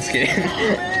 I mean, just kidding.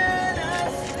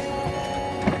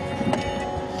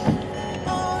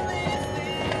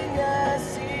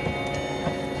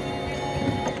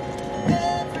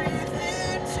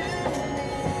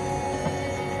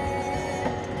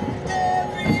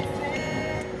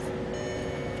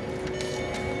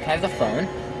 I have the phone.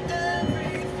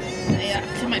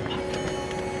 Yeah, to my pocket.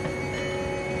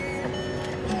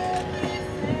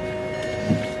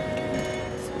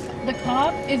 The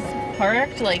cop is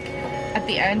parked like at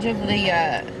the edge of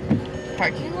the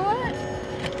parking lot.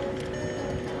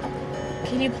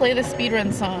 Can you play the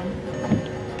speedrun song?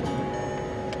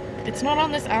 It's not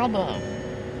on this album.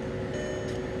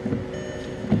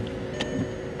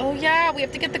 Oh yeah, we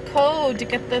have to get the code to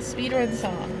get the speedrun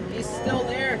song. He's still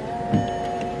there.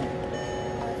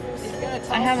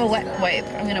 I have a wet wipe.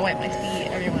 I'm gonna wipe my feet,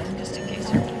 everyone, just in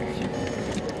case you're wondering.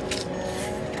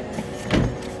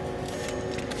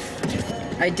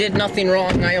 I did nothing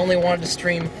wrong. I only wanted to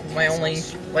stream. My only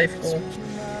life goal.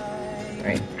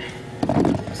 Right.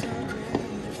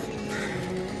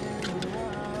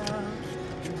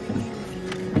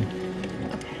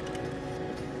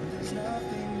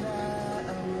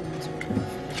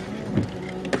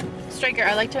 Striker,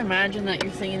 I like to imagine that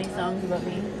you're singing these songs about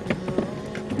me.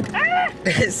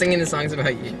 Singing the songs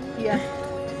about you. Yeah.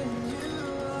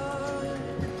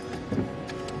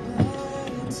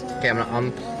 Okay, I'm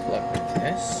gonna unplug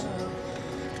this.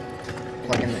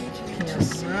 Plug in the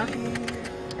camera.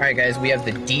 Alright guys, we have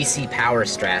the DC power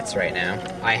strats right now.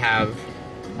 I have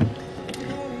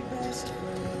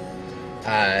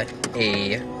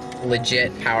a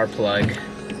legit power plug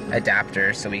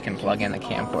adapter so we can plug in the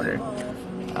camcorder.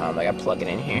 I gotta plug it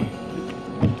in here.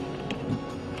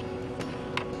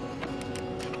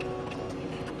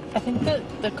 I think that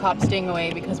the cop's staying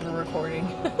away because we're recording.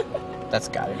 That's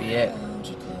gotta be it.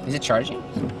 Is it charging?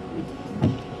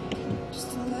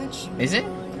 Is it?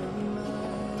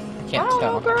 I can't Oh,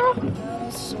 tell. girl.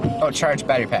 Oh, charge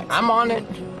battery pack. I'm on it.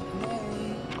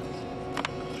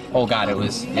 Oh god, it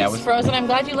was. Yeah, it It's was. frozen. I'm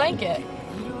glad you like it.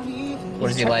 What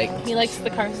does he like? He likes the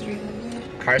car stream.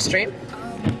 Car stream?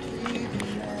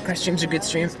 Car stream's a good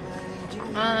stream.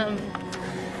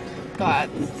 God,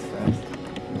 this is gross.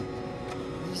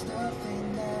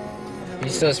 You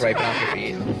still just wiping off your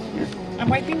feet. I'm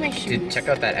wiping my shoes. Dude, check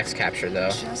out that X capture though.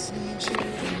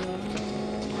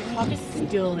 Pop is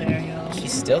still there, yo.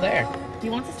 He's still there. He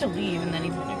wants us to leave and then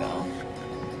he's gonna go.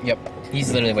 Yep.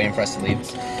 He's literally waiting for us to leave.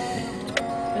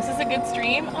 This is a good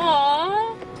stream.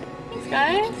 Aww. Thanks,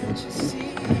 guys.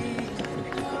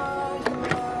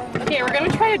 Okay, we're gonna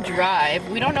try to drive.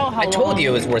 We don't know how long. I told you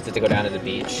it was worth it to go down to the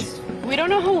beach. We don't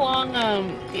know how long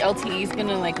the LTE is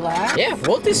gonna like last. Yeah,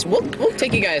 we'll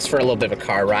take you guys for a little bit of a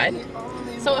car ride.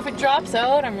 So if it drops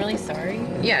out, I'm really sorry.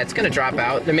 Yeah, it's gonna drop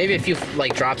out. There may be a few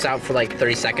like drops out for like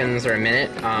 30 seconds or a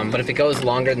minute. But if it goes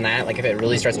longer than that, like if it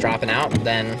really starts dropping out,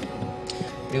 then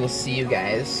we will see you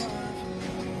guys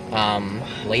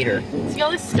later. See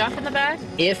all this stuff in the back?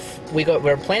 If we go,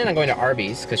 we're planning on going to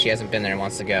Arby's because she hasn't been there and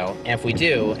wants to go. And if we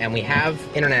do, and we have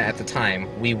internet at the time,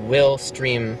 we will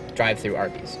stream drive-through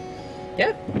Arby's.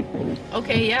 Yeah.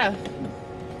 Okay, yeah.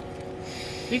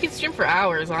 We could stream for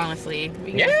hours, honestly.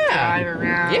 We can Yeah. just drive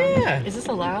around. Yeah. Is this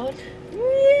allowed?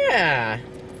 Yeah.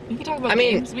 We can talk about I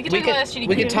mean, games. We can talk about SGDQ.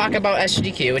 we could talk about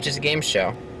SGDQ, which is a game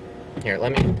show. Here,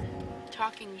 let me.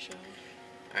 Talking show.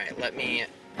 All right, let me.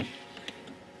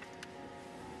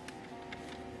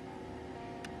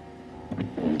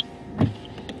 I'm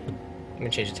gonna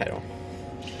change the title.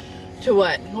 To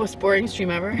what? Most boring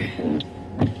stream ever?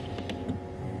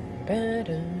 I can't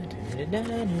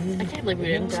believe we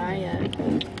didn't die yet.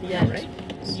 Yet. Right?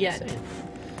 Yet. Same.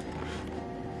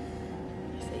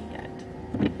 I say yet.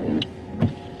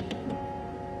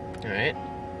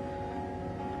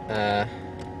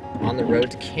 on the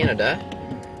road to Canada.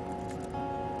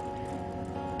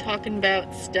 Talking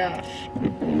about stuff.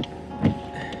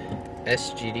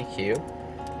 SGDQ.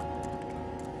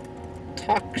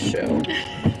 Talk show.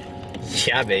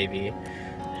 Yeah, baby.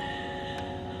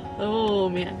 Oh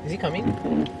man. Is he coming?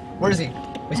 Where is he?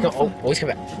 He's going. Oh, he's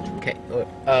coming back. Okay.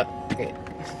 Okay.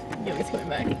 Yo, he's coming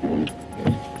back.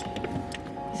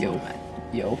 Yo.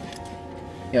 Yo.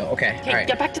 Okay. Okay, All right.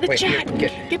 get back to the chat.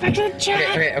 Get back to the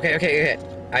chat. Okay.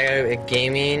 I got a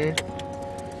gaming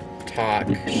talk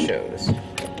shows.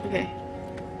 Okay.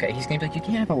 Okay, he's gonna be like, you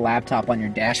can't have a laptop on your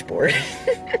dashboard.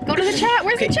 Go to the chat.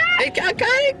 Where's the chat? I got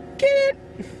it. Get it.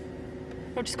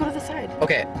 No, just go to the side.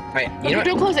 Okay. All right. No, You know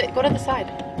don't close it. Go to the side.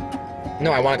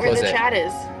 No, I want to Where close the it. chat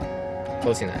is.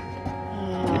 Closing that.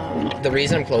 The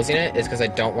reason I'm closing it is because I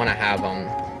don't want to have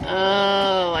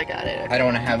Oh, I got it. Okay. I don't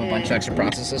want to have a bunch of extra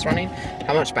processes running.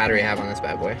 How much battery I have on this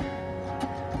bad boy?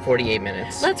 48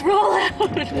 minutes. Let's roll out.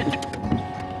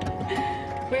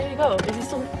 Where did he go? Is he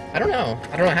still? I don't know.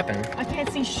 I don't know what happened. I can't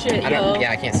see shit, I yo. don't.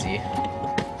 Yeah, I can't see.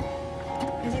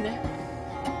 Is he there?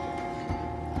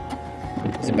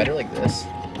 Is it better like this?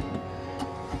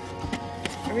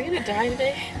 Are we gonna die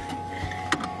today?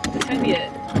 This might be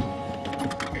it.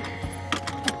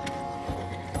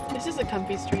 This is a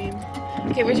comfy stream.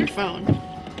 Okay, where's your phone?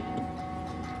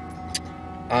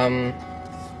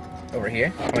 Over here.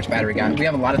 How much battery we got? We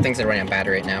have a lot of things that are running on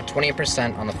battery right now.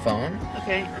 28% on the phone.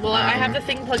 Okay. Well, I have the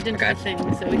thing plugged into okay. the thing,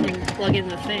 so we can plug in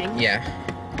the thing. Yeah.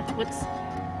 What's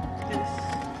this?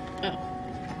 Oh,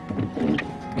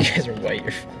 You guys are white.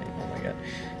 You're fine. Oh my god.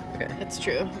 Okay. that's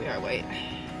true. We are white.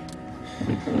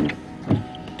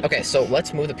 Okay, so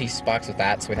let's move the pieces box with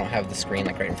that so we don't have the screen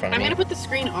like right in front of I'm me. gonna put the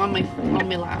screen on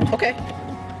my lap. Okay.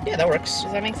 Yeah, that works.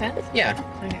 Does that make sense? Yeah.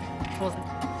 Okay. Hold on.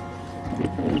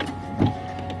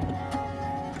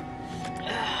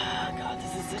 Oh, God,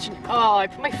 this is such an... Oh, I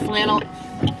put my flannel...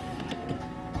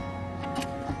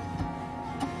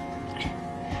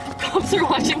 Cops are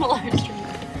watching the live stream.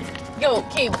 Yo,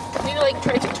 okay, we like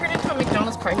tried to turn into a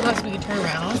McDonald's parking lot so we could turn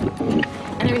around.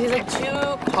 And there was these like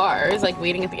 2 cars like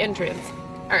waiting at the entrance,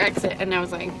 or exit, and I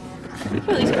was like,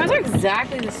 oh, these cars are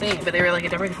exactly the same, but they were like a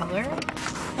different color.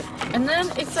 And then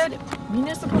it said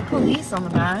municipal police on the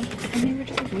back, and they were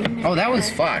just like waiting. Oh, that was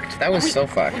fucked. That was so I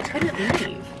fucked. couldn't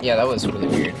leave. Yeah, that was really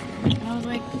weird. And I was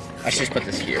like, I should just put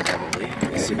this here probably.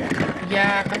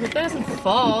 yeah, I hope that doesn't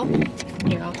fall.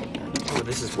 Here, I'll take that. Oh,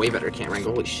 this is way better camera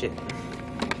angle. Holy shit.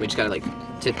 We just gotta like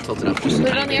tilt it up just Put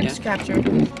a it on tiny the bit, X capture.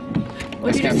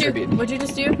 What'd you just do? What'd you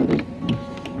just do?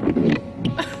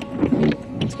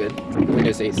 That's good.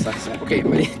 Windows 8 sucks. Okay,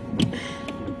 wait.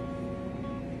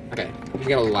 Okay, we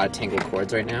got a lot of tangled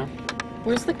cords right now.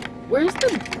 Where's the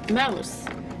mouse?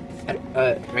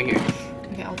 Right here.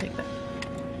 Okay, I'll take that.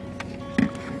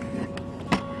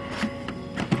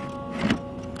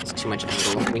 It's too much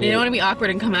angle. We You need. don't want to be awkward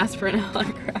and come ask for an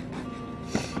autograph.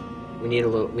 We need a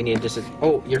little. We need just a.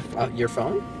 Oh, your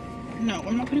phone? No,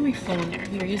 I'm not putting my phone there.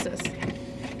 Here, use this.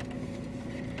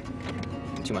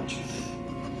 Too much.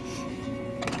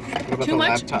 What about Too the much?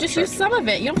 laptop Just charger? use some of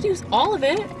it. You don't have to use all of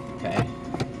it. Okay.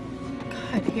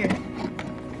 God, here.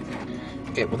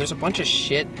 Okay. Well, there's a bunch of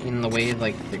shit in the way of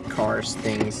like the cars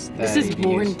things. That This is you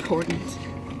more use. important.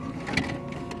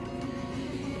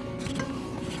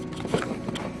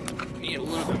 Need a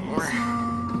little bit more.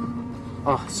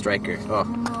 Oh, striker. Oh.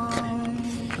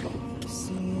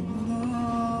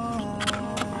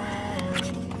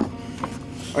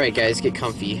 All right, guys, get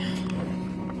comfy.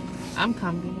 I'm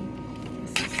comfy.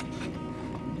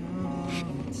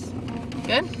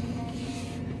 Good?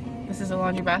 This is a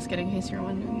laundry basket in case you're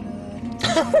wondering.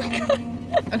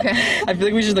 Okay. I feel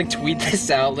like we should like tweet this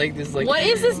out, like this, like. What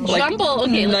is this jumble?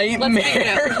 Okay, let's figure it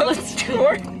out. Let's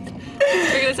figure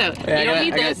this out. Yeah, You don't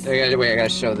need this. I gotta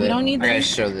show this. You don't need I gotta this.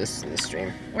 show this in the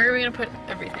stream. Where are we gonna put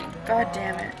everything? God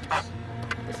damn it.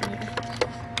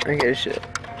 I gotta show.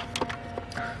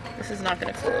 This is not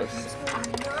gonna close.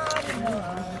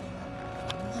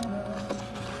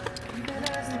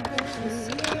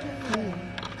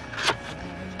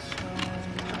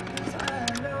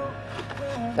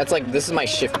 That's like, this is my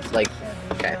shift, like,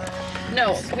 okay.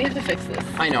 No, we have to fix this.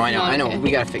 I know. Okay.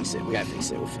 We gotta fix it.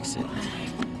 We'll fix it.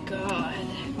 God.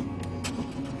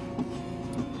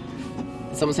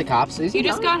 Someone say cops? Is he You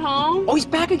just gone? got home? Oh, he's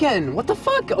back again. What the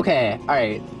fuck? Okay,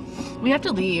 alright. We have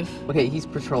to leave. Okay, he's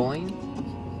patrolling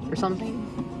or something?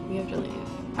 We have to leave.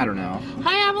 I don't know.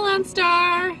 Hi, Avalon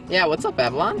Star! Yeah, what's up,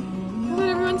 Babylon? Well,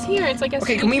 everyone's here. It's like SGDQ.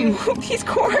 Okay, can we move these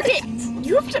cords? Okay,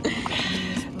 you have to...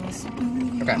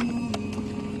 Okay.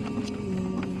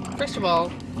 First of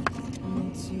all,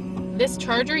 this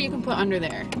charger you can put under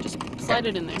there. Just slide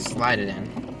it in there. Slide it in.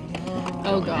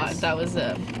 Oh god, that was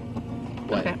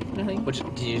What? Okay, nothing. Which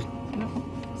do you? No.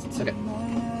 Okay.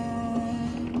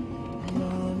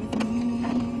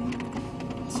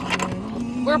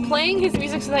 We're playing his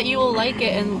music so that you will like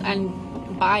it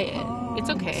and buy it. It's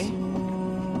okay.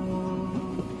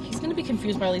 He's gonna be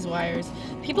confused by all these wires.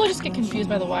 People just get confused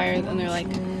by the wires and they're like,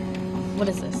 what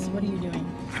is this? What are you doing?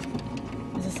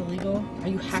 Is this illegal? Are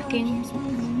you hacking?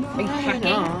 Are you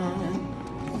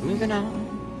hacking? Moving on.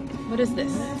 What is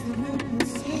this?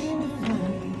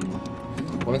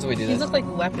 What do we do These this? look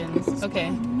like weapons.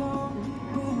 Okay.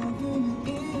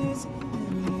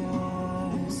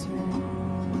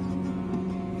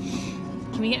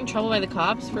 Can we get in trouble by the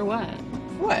cops for what?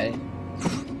 What?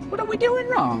 What are we doing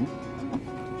wrong?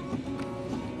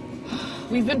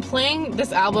 We've been playing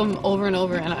this album over and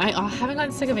over, and I haven't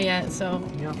gotten sick of it yet, so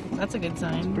Yeah. that's a good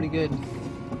sign. Pretty good.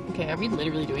 Okay, are we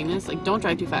literally doing this? Like, don't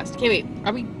drive too fast. Okay, wait,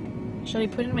 are we... Should I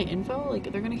put in my info? Like,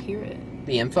 they're gonna hear it.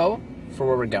 The info for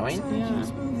where we're going? Yeah.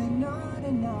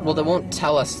 Well, they won't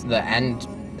tell us the end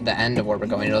of where we're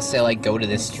going. It'll say like go to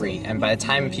this street, and by the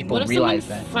time people What if realize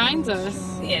someone that, finds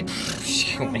us? yeah,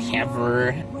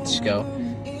 whatever. Just go.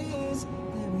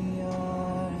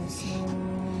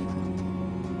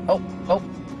 Oh,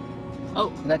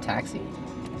 Oh, is that taxi?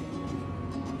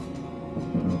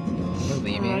 We're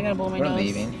leaving. Oh, I gotta blow my We're nose.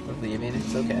 leaving. We're leaving.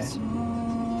 It's okay.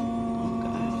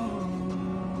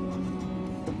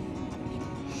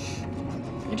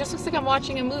 it just looks like I'm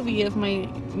watching a movie of me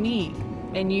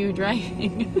and you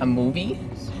driving. A movie?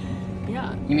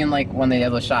 Yeah. You mean like one of the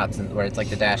other shots where it's like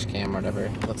the dash cam or whatever?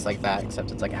 It looks like that,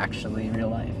 except it's like actually real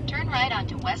life. Turn right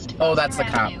onto West. Oh, that's the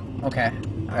cop. Avenue. Okay.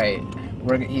 All right.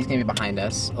 He's gonna be behind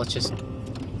us. Let's just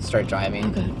start driving.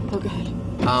 Okay. Oh god.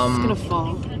 It's gonna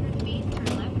fall.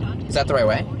 Is that the right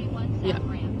way? Yeah.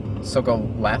 So go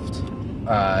left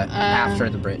after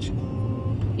the bridge.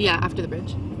 Yeah, after the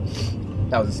bridge.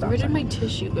 That was a stop Where did sign. my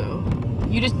tissue go?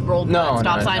 You just rolled No, that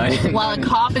stop no, sign I didn't. while a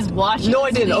cop is watching. No,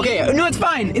 I didn't. me. Okay, no, it's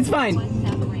fine. It's fine.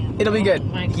 It'll be good.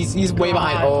 My He's way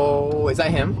behind. God. Oh, is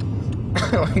that him?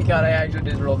 Oh my god, I actually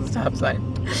just rolled the stop sign.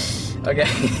 Okay.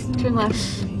 Turn left.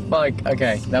 Fuck.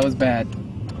 Okay, that was bad.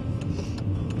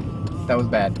 That was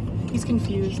bad. He's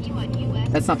confused.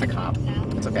 That's not the cop.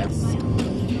 It's okay.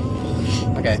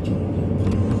 Okay.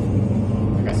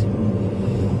 Okay.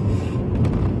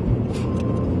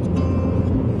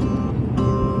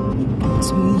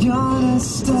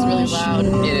 This is really loud.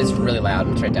 It is really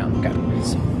loud. It's right down. Okay.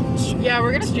 Yeah,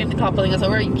 we're gonna stream the cop pulling us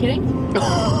over. Are you kidding?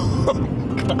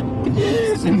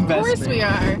 Of course we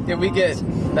are. Yeah, we get,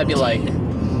 that'd be like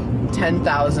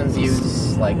 10,000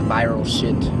 views, like viral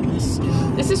shit.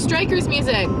 This is Striker's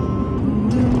music.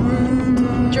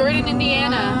 Jordan,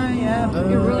 Indiana.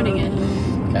 You're ruining it.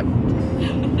 Okay.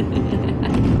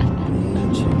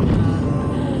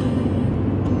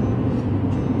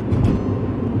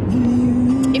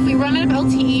 If we run out of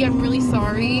LTE, I'm really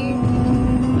sorry.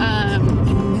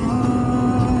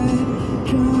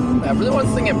 I really want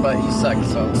to sing it, but you suck,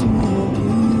 so.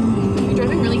 You're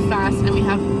driving really fast, and we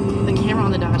have the camera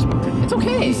on the dashboard. It's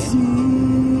okay.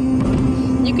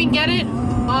 You can get it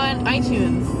on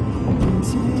iTunes.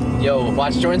 Yo,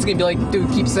 watch, Jordan's gonna be like, dude,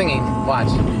 keep singing. Watch.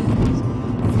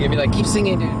 He's gonna be like, keep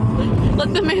singing, dude.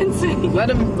 Let the man sing. Let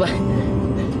him,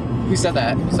 Who said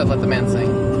that? Who said let the man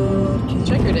sing?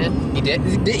 Striker did. He did?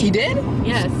 He did?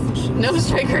 Yes. No,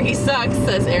 Striker, he sucks,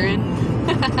 says Aaron.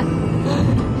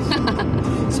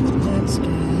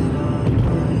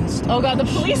 Oh god, the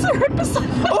police are right beside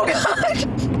us. Oh god!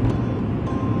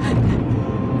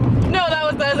 No, that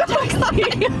was a taxi.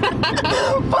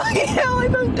 Fucking hell, I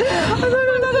thought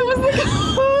that was the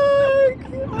fuck!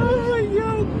 Oh my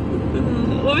god.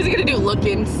 What was he gonna do? Look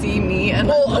and see me and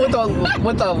Well,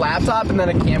 with the laptop and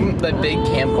then the big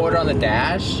camcorder on the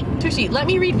dash. Tooshi, let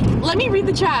me read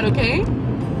the chat, okay?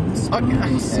 Okay.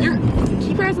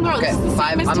 Keep your eyes on the road. Okay, This is the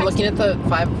five. same as I'm looking text- at the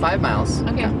 5 miles.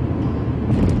 Okay.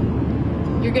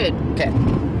 You're good. Okay.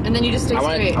 And then you just stay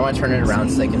straight. I want to turn it around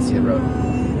so they can see the road.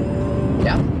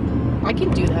 Yeah. I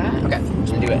can do that. Okay.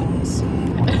 Then do it.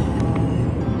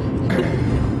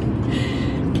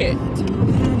 Okay.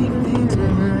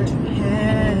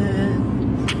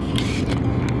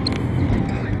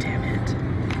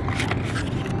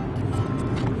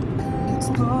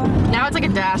 Now it's like a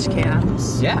dash cam.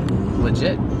 Yeah.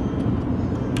 Legit.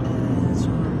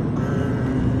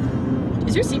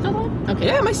 Is your seatbelt on? Okay.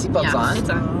 Yeah, my seatbelt's on. It's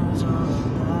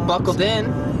on. Buckled in.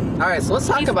 All right. So let's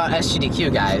talk about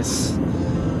SGDQ, guys.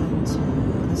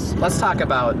 Let's talk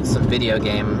about some video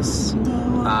games.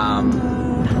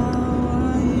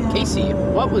 Casey,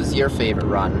 what was your favorite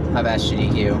run of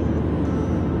SGDQ?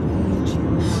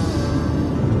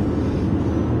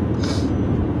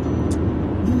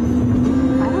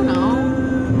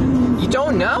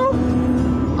 Oh no?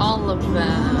 All of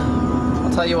them.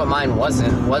 I'll tell you what mine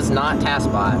wasn't. Was not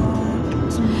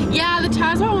TaskBot. Yeah, the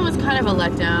Tazbot one was kind of a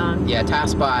letdown. Yeah,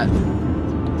 TaskBot.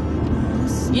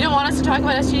 You don't want us to talk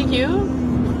about SGDQ?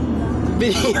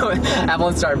 Video.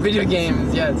 Avalon Star. Video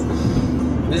games. Yes.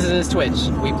 This is his Twitch.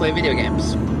 We play video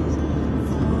games.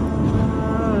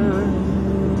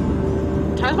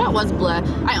 Tazbot was bleh.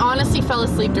 I honestly fell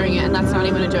asleep during it, and that's not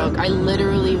even a joke. I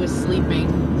literally was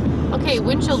sleeping. Okay,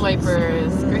 windshield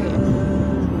wipers. Great.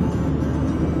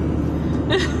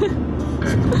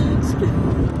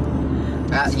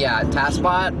 Yeah,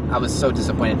 TaskBot, I was so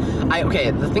disappointed.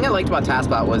 Okay, the thing I liked about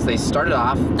TaskBot was they started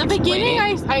off The beginning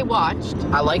I watched.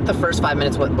 I liked the first 5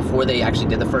 minutes before they actually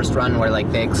did the first run, where like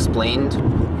they explained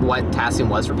what tasking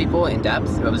was for people in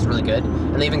depth. It was really good,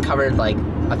 and they even covered like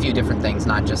a few different things,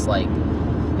 not just like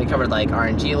they covered like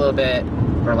RNG a little bit,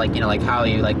 or like, you know, like how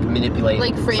you like manipulate,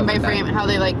 like frame by frame, how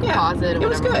they like pause it or it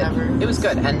was good. Whatever. It was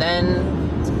good. And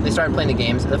then they started playing the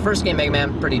games. The first game, Mega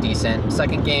Man, pretty decent.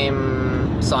 Second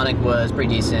game, Sonic, was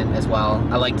pretty decent as well.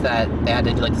 I liked that they had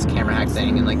to do like this camera hack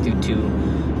thing and like do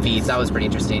 2 feeds. That was pretty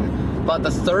interesting. But the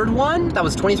third one, that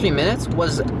was 23 minutes,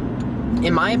 was,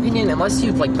 in my opinion, unless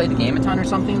you've like played the game a ton or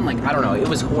something, like I don't know, it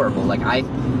was horrible. Like I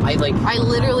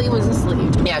literally was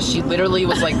asleep. Yeah, she literally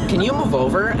was like, "Can you move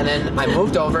over?" And then I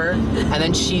moved over, and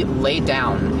then she laid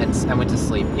down and went to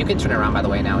sleep. You can turn it around, by the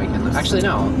way. Now we can. Actually,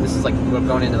 no. This is like we're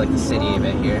going into like the city a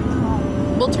bit here.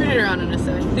 We'll turn it around in a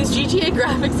sec. These GTA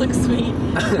graphics look sweet.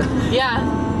 Yeah.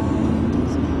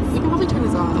 We can probably turn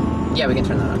this off. Yeah, we can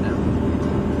turn that on now.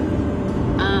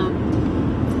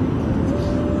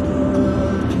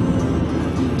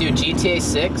 Dude, GTA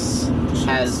 6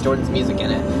 has Jordan's music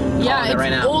in it. Yeah, it's right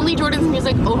now. only Jordan's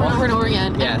music over and over and over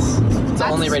again. Yes. It's the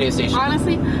only radio station.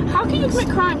 Honestly, how can you commit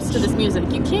crimes to this music?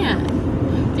 You can't.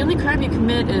 The only crime you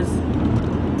commit is...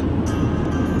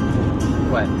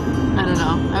 What? I don't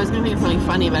know. I was going to think of something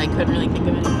funny, but I couldn't really think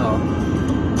of it. Oh.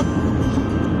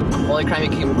 The only crime you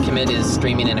can commit is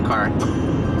streaming in a car.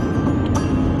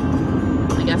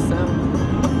 I guess so.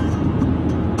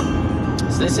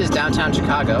 So this is downtown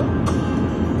Chicago.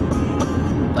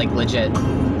 Like, legit.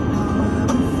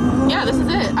 Yeah, this is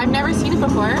it. I've never seen it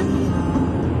before.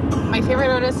 My favorite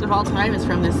artist of all time is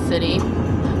from this city.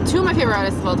 2 of my favorite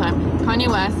artists of all time, Kanye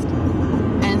West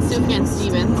and Sufjan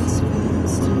Stevens.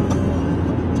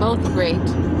 Both great.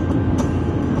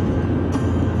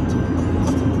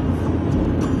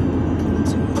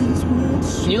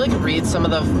 Can you like read some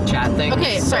of the chat things?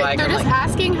 Okay, sorry. They're just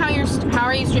asking how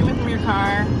are you streaming from your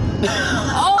car?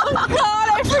 Oh God,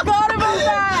 I forgot about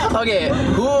that. Okay,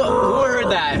 who heard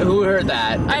that? Who heard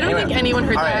that? I don't think anyone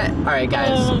heard that. All right, guys.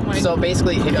 Oh my so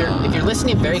basically, if you're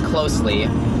listening very closely,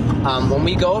 when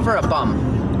we go over a bump,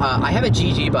 I have a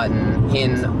GG button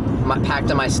packed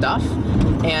in my stuff,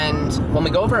 and when we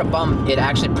go over a bump, it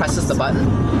actually presses the button.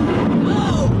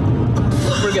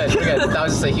 We're good. That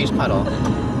was just a huge puddle.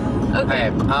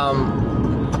 Okay.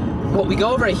 When we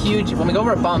go over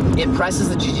a bump, it presses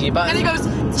the GG button. And it goes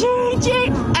GG,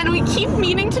 and we keep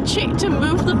meaning to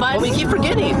move the button. Well, we keep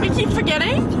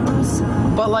forgetting.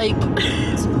 But like,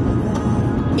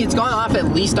 it's gone off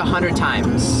at least 100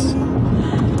 times.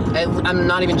 I'm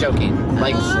not even joking.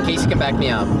 Like, Casey can back me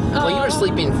up. Well, you were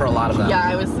sleeping for a lot of them. Yeah,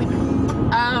 I was sleeping.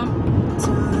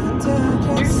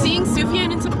 You're seeing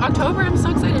Sufjan in October. I'm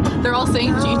so excited. They're all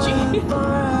saying GG.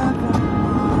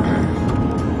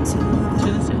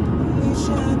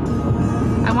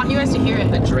 I want you guys to hear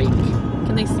it. The Drake.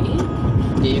 Can they see?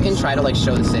 Yeah, you can try to like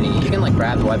show the city. You can like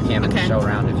grab the webcam and show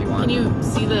around if you want. Can you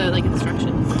see the like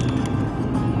instructions?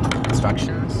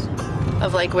 Instructions?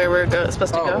 Of like where we're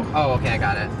supposed to go? Oh, okay, I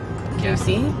got it. Can you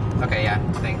see? Okay, yeah,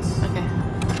 thanks. Okay.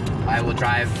 I will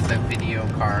drive the video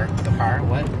car. The car?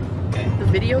 What? Okay. The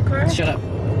video car? Shut up.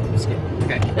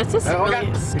 Okay. That's just really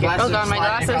God. scary. Oh God, my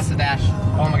Across glasses. the dash.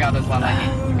 Oh my God, there's a lot of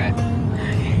lightning. Okay.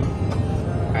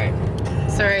 Alright.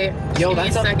 Sorry. Yo, Give me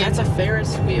a second. that's a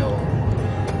Ferris wheel.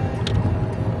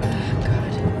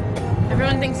 God.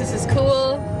 Everyone thinks this is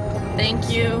cool. Thank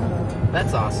you.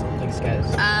 That's awesome. Thanks, guys.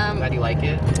 Glad you like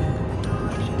it.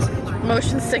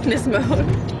 Motion sickness mode.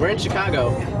 We're in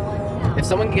Chicago. If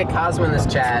someone can get Cosmo in this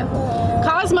chat,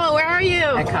 Cosmo, where are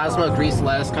you? and Cosmo agrees to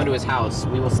let us come to his house,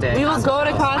 we will stay at We will go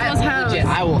to Cosmo's house. Legit,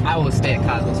 I will stay at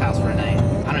Cosmo's house for a night.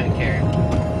 I don't even care.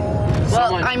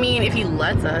 Well, I mean, if he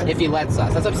lets us. If he lets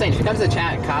us. That's what I'm saying. If he comes to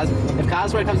chat, if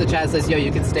Cosmo comes to chat and says, yo,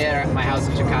 you can stay at my house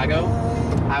in Chicago,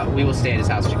 we will stay at his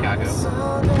house in Chicago.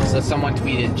 So someone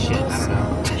tweeted shit. I don't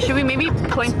know. Should we maybe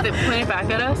point it back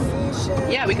at us?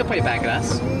 Yeah, we could point it back at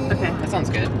us. Okay. That sounds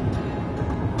good.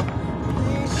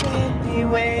 Be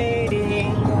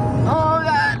waiting. Oh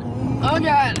God. Oh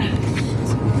God.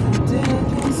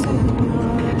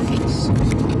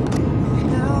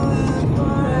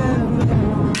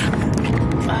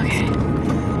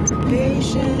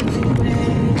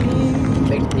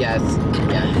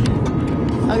 that's yeah.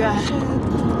 Oh god.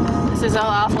 This is all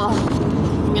awful.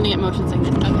 I'm gonna get motion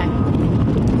sickness. Okay.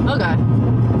 Oh god.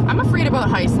 I'm afraid about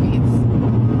high speeds.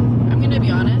 I'm gonna be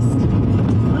honest.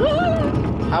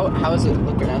 How is it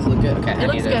looking? Does it look good? Okay, It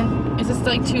looks good. Is this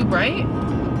like too bright?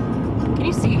 Can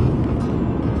you see?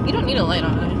 You don't need a light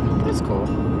on it. That's cool.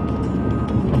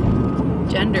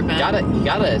 Gender bend. You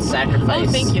gotta sacrifice.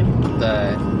 Oh, thank you.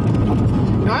 The.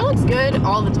 Car looks good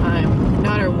all the time, no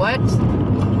matter what.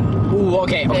 Ooh,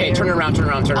 okay. Turn around.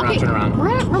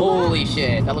 Relax. Holy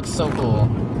shit, that looks so cool.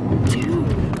 Dude,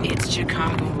 it's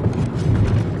Chicago.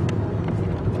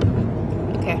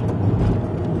 Okay.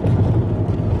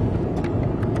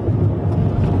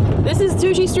 This is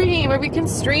Tooshi Stream, where we can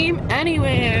stream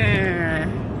anywhere.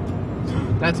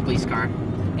 That's a police car.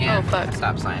 Yeah. Oh, fuck.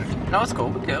 Stop sign. No, it's cool.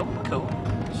 We're cool.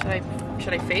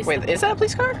 Should I face Wait, is that a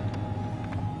police car?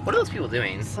 What are those people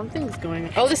doing? Something's going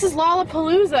on. Oh, this is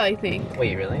Lollapalooza, I think.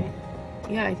 Wait, really?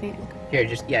 Yeah, I think. Here, you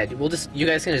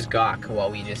guys can just gawk while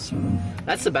we just.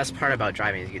 That's the best part about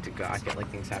driving is you get to gawk at like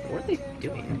things happen. What are they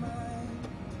doing?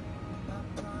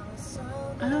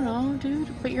 I don't know, dude,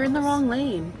 but you're in the wrong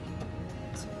lane.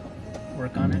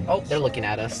 Work on it. Oh, they're looking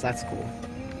at us. That's cool.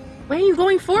 Why are you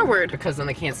going forward? Because then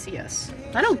they can't see us.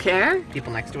 I don't care.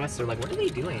 People next to us, they're like, what are they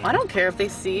doing? I don't care if they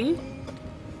see.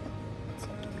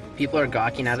 People are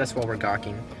gawking at us while we're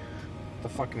gawking. The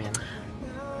fuck, man.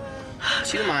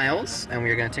 2 miles, and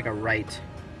we're gonna take a right.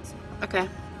 Okay.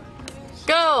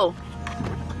 Go!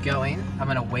 Going. I'm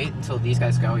gonna wait until these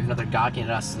guys go, even though they're gawking at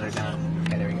us, so they're gonna.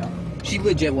 Okay, there we go. She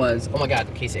legit was. Oh my god,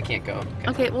 Casey, I can't go.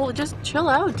 Okay, well, just chill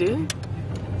out, dude.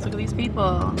 Let's look at these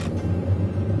people.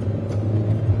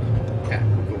 Okay,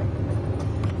 cool.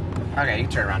 Okay, you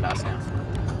can turn around to us now.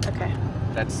 Okay.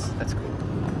 That's cool.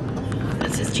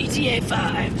 This is GTA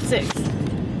 5, 6,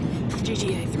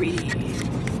 GTA 3.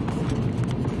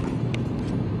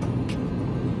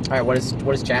 All right, what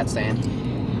is chat saying?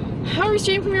 How are we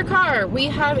streaming from your car? We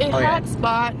have a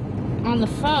hotspot on the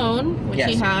phone, which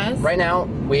he has. Right now,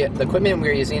 the equipment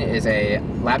we're using is a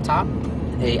laptop,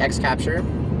 a X Capture,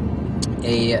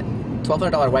 a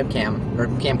 $1,200 webcam or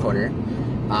camcorder,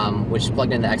 which is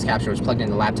plugged into X Capture, which is plugged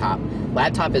into the laptop.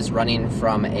 Laptop is running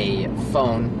from a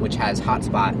phone which has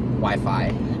hotspot Wi-Fi.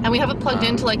 And we have it plugged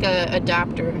into like a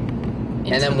adapter.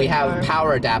 And then we have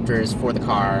power adapters for the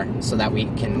car so that we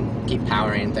can keep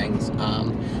powering things.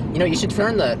 You know, you should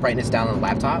turn the brightness down on the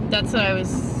laptop. That's what I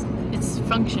was. It's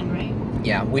function, right?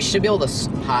 Yeah, we should be able to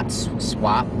hot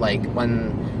swap. Like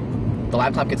when the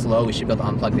laptop gets low, we should be able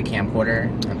to unplug the camcorder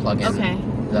and plug in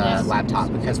the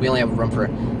laptop because we only have room for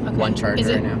one charger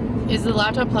right now. Is the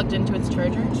laptop plugged into its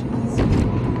charger?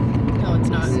 No, it's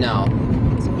not. No,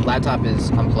 laptop is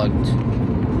unplugged.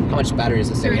 How much battery does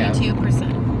it say?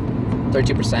 32%.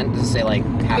 32%? Does it say like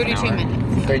half an hour? 32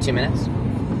 minutes. 32 minutes?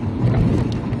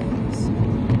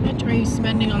 How much are you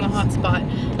spending on the hotspot?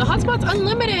 The hotspot's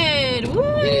unlimited! Woo!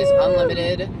 It is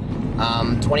unlimited,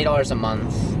 $20 a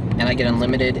month, and I get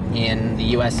unlimited in the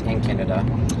US and Canada.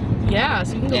 Yeah,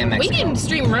 so we can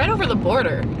stream right over the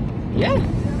border. Yeah.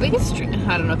 We can stream.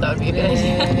 I don't know if that would be a good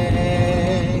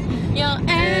idea. Yo,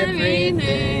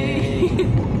 everything.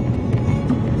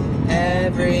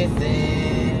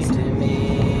 Everything to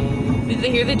me. Did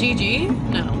they hear the GG?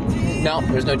 No. No,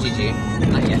 there's no GG.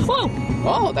 Not yet. Whoa!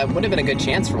 Oh, that would have been a good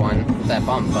chance for one with that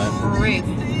bump, but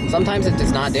Crazy. sometimes it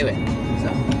does not do it.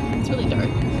 So it's really dark.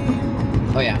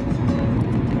 Oh yeah.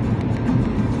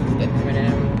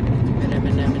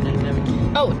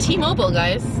 Oh, T-Mobile,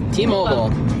 guys.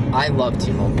 T-Mobile. I love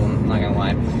T-Mobile. I'm not gonna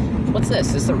lie. What's this?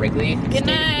 Is this the Wrigley? Good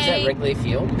night. Is that Wrigley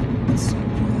Field?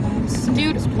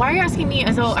 Dude, why are you asking me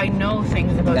as though I know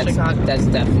things about Chicago? That's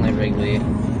definitely Wrigley.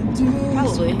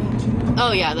 Probably.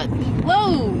 Oh yeah, that.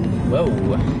 Whoa. Whoa.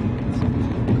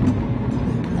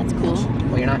 That's cool.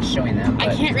 Well, you're not showing them.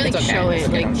 I can't really show it.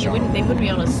 Like they wouldn't be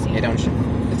able to see. They don't show.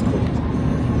 It's cool.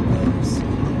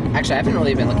 Actually, I haven't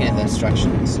really been looking at the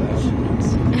instructions, so.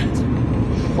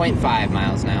 0.5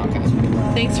 miles now. Okay.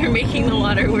 Thanks for making the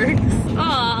waterworks.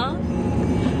 Aww.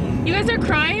 You guys are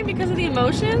crying because of the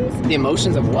emotions? The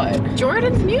emotions of what?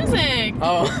 Jordan's music.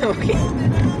 Oh, okay.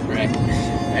 Right.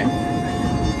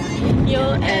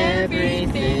 Yo,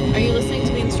 everything. Are you listening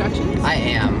to the instructions? I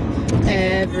am.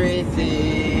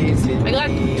 Everything. I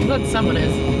glad someone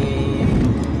is.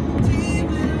 Do you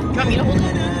want me to hold it?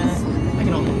 I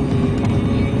can hold it.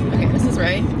 Okay, this is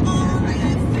right.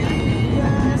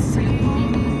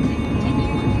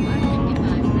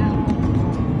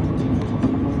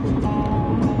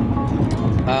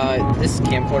 This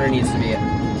camcorder needs to be it.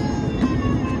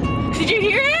 Did you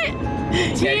hear it?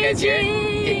 Yeah, you guys hear it?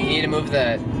 You need to move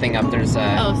the thing up. There's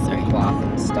sorry. cloth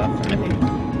and stuff. Okay.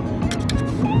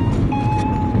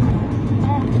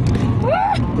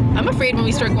 I'm afraid when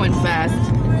we start going fast.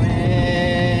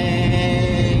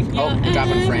 Oh, we're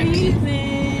dropping frames.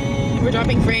 We're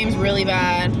dropping frames really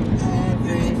bad.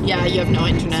 Yeah, you have no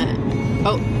internet.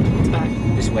 Oh, it's back.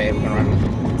 This way, we're gonna run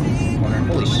the corner.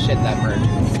 Holy shit, that merged.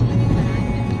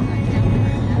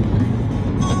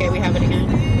 Okay, we have it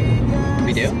again.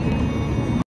 We do?